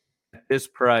 at this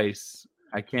price,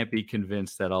 I can't be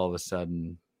convinced that all of a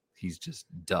sudden he's just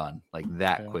done like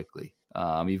that quickly.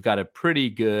 You've got a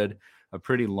pretty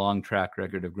long track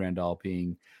record of Grandal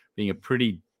being a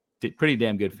pretty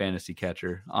damn good fantasy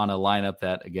catcher on a lineup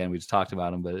that, again, we just talked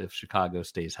about him, but if Chicago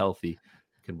stays healthy,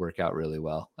 could work out really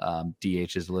well.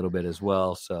 DH is a little bit as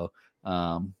well. So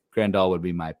Grandal would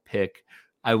be my pick.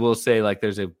 I will say, like,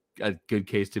 there's a good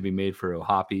case to be made for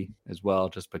O'Hoppe as well,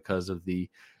 just because of the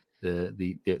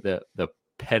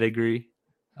pedigree.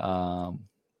 But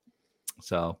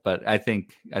I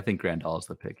think Grandal is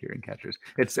the pick here in catchers.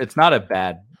 It's not a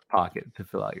bad pocket to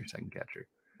fill out your second catcher.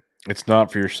 It's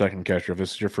not for your second catcher. If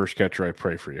this is your first catcher, I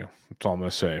pray for you. That's all I'm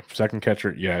going to say. Second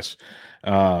catcher, yes.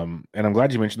 And I'm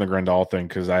glad you mentioned the Grandal thing,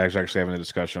 because I was actually having a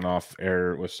discussion off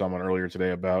air with someone earlier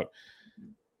today about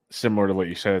similar to what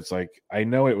you said. It's like, I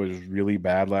know it was really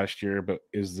bad last year, but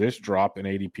is this drop in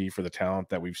ADP for the talent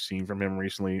that we've seen from him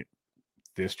recently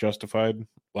this justified?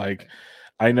 Like,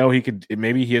 I know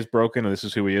maybe he is broken and this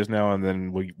is who he is now, and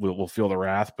then we'll feel the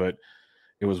wrath, but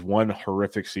it was one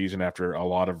horrific season after a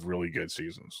lot of really good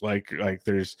seasons. Like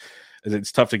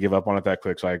it's tough to give up on it that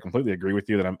quick. So I completely agree with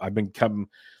you that I've become,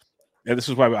 and this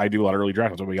is why I do a lot of early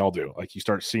drafts. That's what we all do. Like, you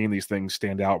start seeing these things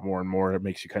stand out more and more. It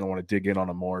makes you kind of want to dig in on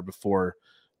them more before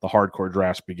the hardcore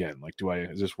drafts begin. Like,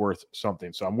 is this worth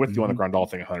something? So I'm with you on the Grandal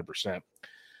thing 100%.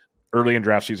 Early in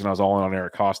draft season, I was all in on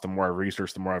Eric Haas. The more I've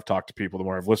researched, the more I've talked to people, the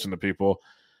more I've listened to people,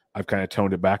 I've kind of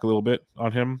toned it back a little bit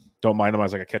on him. Don't mind him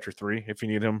as like a catcher 3 if you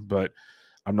need him, but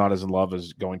I'm not as in love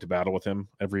as going to battle with him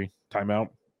every time out.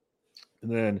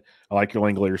 And then I like your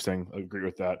Langoliers thing. I agree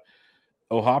with that.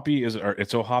 O'Hoppe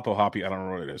it's O'Hoppe. I don't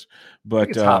know what it is, but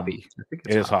it's Hoppy.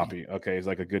 It is Hoppy. Okay, it's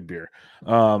like a good beer.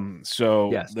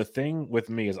 So yes. The thing with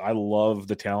me is I love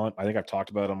the talent. I think I've talked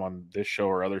about him on this show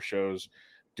or other shows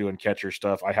doing catcher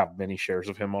stuff. I have many shares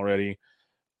of him already.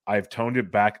 I've toned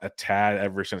it back a tad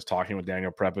ever since talking with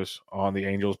Daniel Prepis on the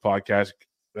Angels podcast,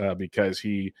 because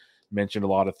he mentioned a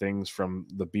lot of things from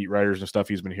the beat writers and stuff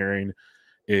he's been hearing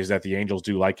is that the Angels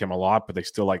do like him a lot, but they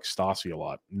still like Stassi a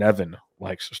lot. Nevin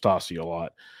likes Stassi a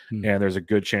lot. And there's a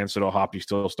good chance that O'Hoppe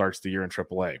still starts the year in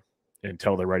AAA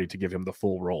until they're ready to give him the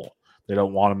full role. They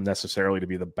don't want him necessarily to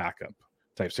be the backup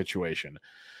type situation.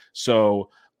 So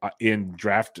in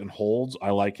draft and holds,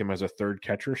 I like him as a third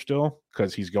catcher still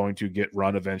because he's going to get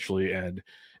run eventually. And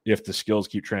if the skills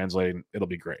keep translating, it'll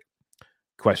be great.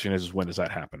 Question is, when does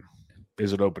that happen?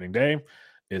 Is it opening day?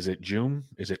 Is it June?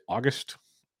 Is it August?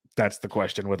 That's the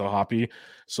question with a Hoppy.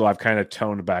 So I've kind of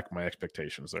toned back my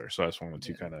expectations there. So I just wanted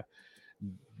to kind of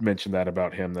mention that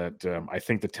about him, that I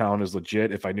think the talent is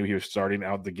legit. If I knew he was starting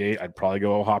out the gate, I'd probably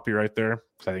go Hoppy right there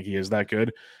because I think he is that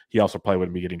good. He also probably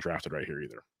wouldn't be getting drafted right here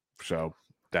either. So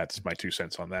that's my 2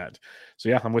 cents on that. So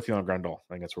yeah, I'm with you on Grandal.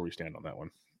 I think that's where we stand on that one.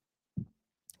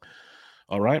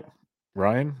 All right,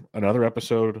 Ryan, another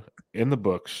episode in the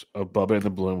books of Bubba and the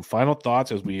Bloom. Final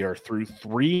thoughts as we are through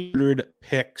 300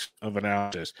 picks of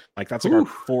analysis. Like that's like our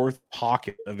fourth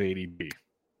pocket of ADP.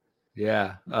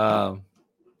 Yeah. I'm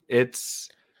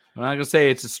not gonna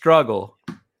say it's a struggle,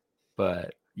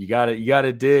 but you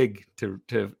gotta dig to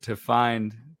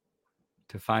find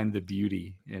the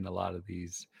beauty in a lot of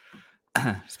these,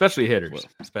 especially hitters.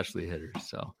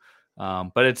 So,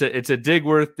 but it's a dig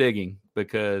worth digging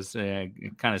because I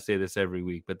kind of say this every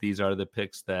week, but these are the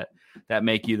picks that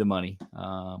make you the money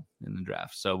in the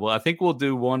draft. So, well, I think we'll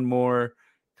do one more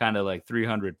kind of like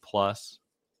 300 plus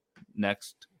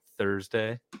next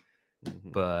Thursday,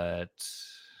 but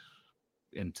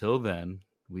until then,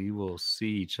 we will see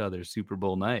each other Super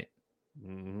Bowl night.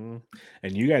 And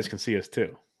you guys can see us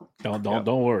too. Don't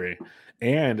worry.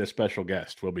 And a special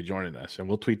guest will be joining us, and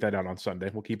we'll tweet that out on Sunday.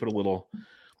 We'll keep it a little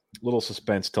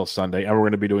suspense till Sunday, and we're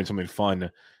going to be doing something fun,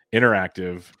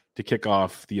 interactive to kick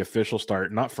off the official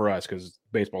start. Not for us because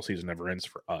baseball season never ends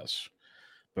for us,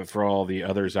 but for all the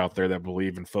others out there that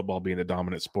believe in football being the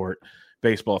dominant sport.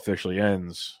 Baseball officially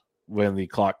ends when the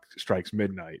clock strikes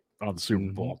midnight on the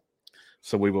Super Bowl.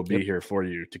 So we will be here for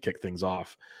you to kick things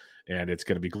off, and it's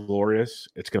going to be glorious.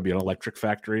 It's going to be an electric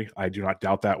factory. I do not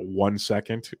doubt that 1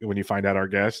 second when you find out our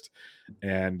guest.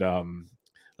 And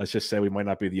let's just say we might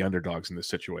not be the underdogs in this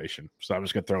situation. So I'm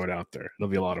just going to throw it out there. It'll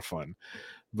be a lot of fun.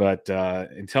 But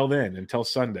until then, until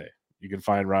Sunday, you can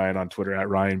find Ryan on Twitter at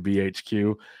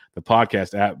RyanBHQ, the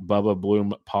podcast at Bubba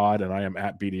Bloom Pod, and I am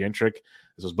at BD Intric.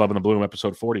 This was Bubba and the Bloom,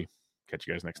 episode 40. Catch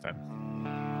you guys next time.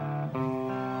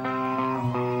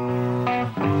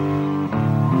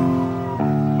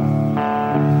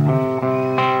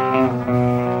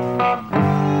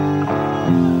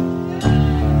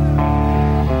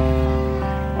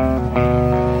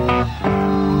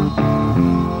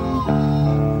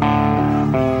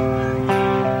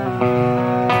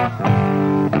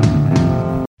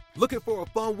 Looking for a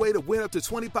fun way to win up to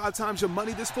 25 times your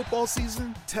money this football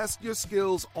season? Test your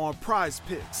skills on Prize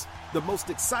Picks, the most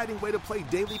exciting way to play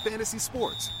daily fantasy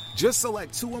sports. Just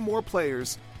select 2 or more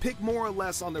players, pick more or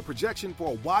less on their projection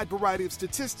for a wide variety of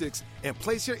statistics, and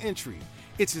place your entry.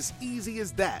 It's as easy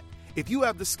as that. If you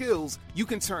have the skills, you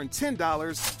can turn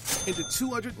 $10 into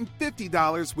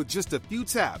 $250 with just a few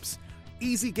taps.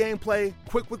 Easy gameplay,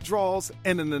 quick withdrawals,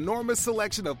 and an enormous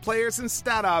selection of players and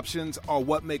stat options are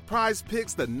what make Prize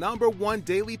Picks the #1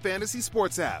 daily fantasy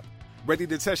sports app. Ready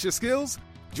to test your skills?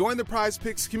 Join the Prize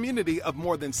Picks community of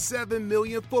more than 7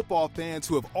 million football fans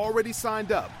who have already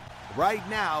signed up. Right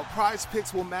now, Prize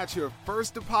Picks will match your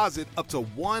first deposit up to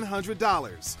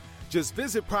 $100. Just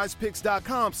visit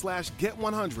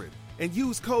prizepicks.com/get100 and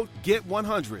use code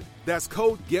GET100. That's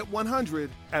code GET100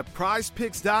 at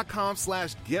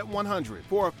prizepicks.com/get100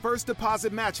 for a first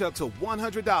deposit match up to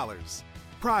 $100.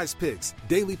 Prize Picks,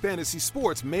 daily fantasy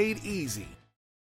sports made easy.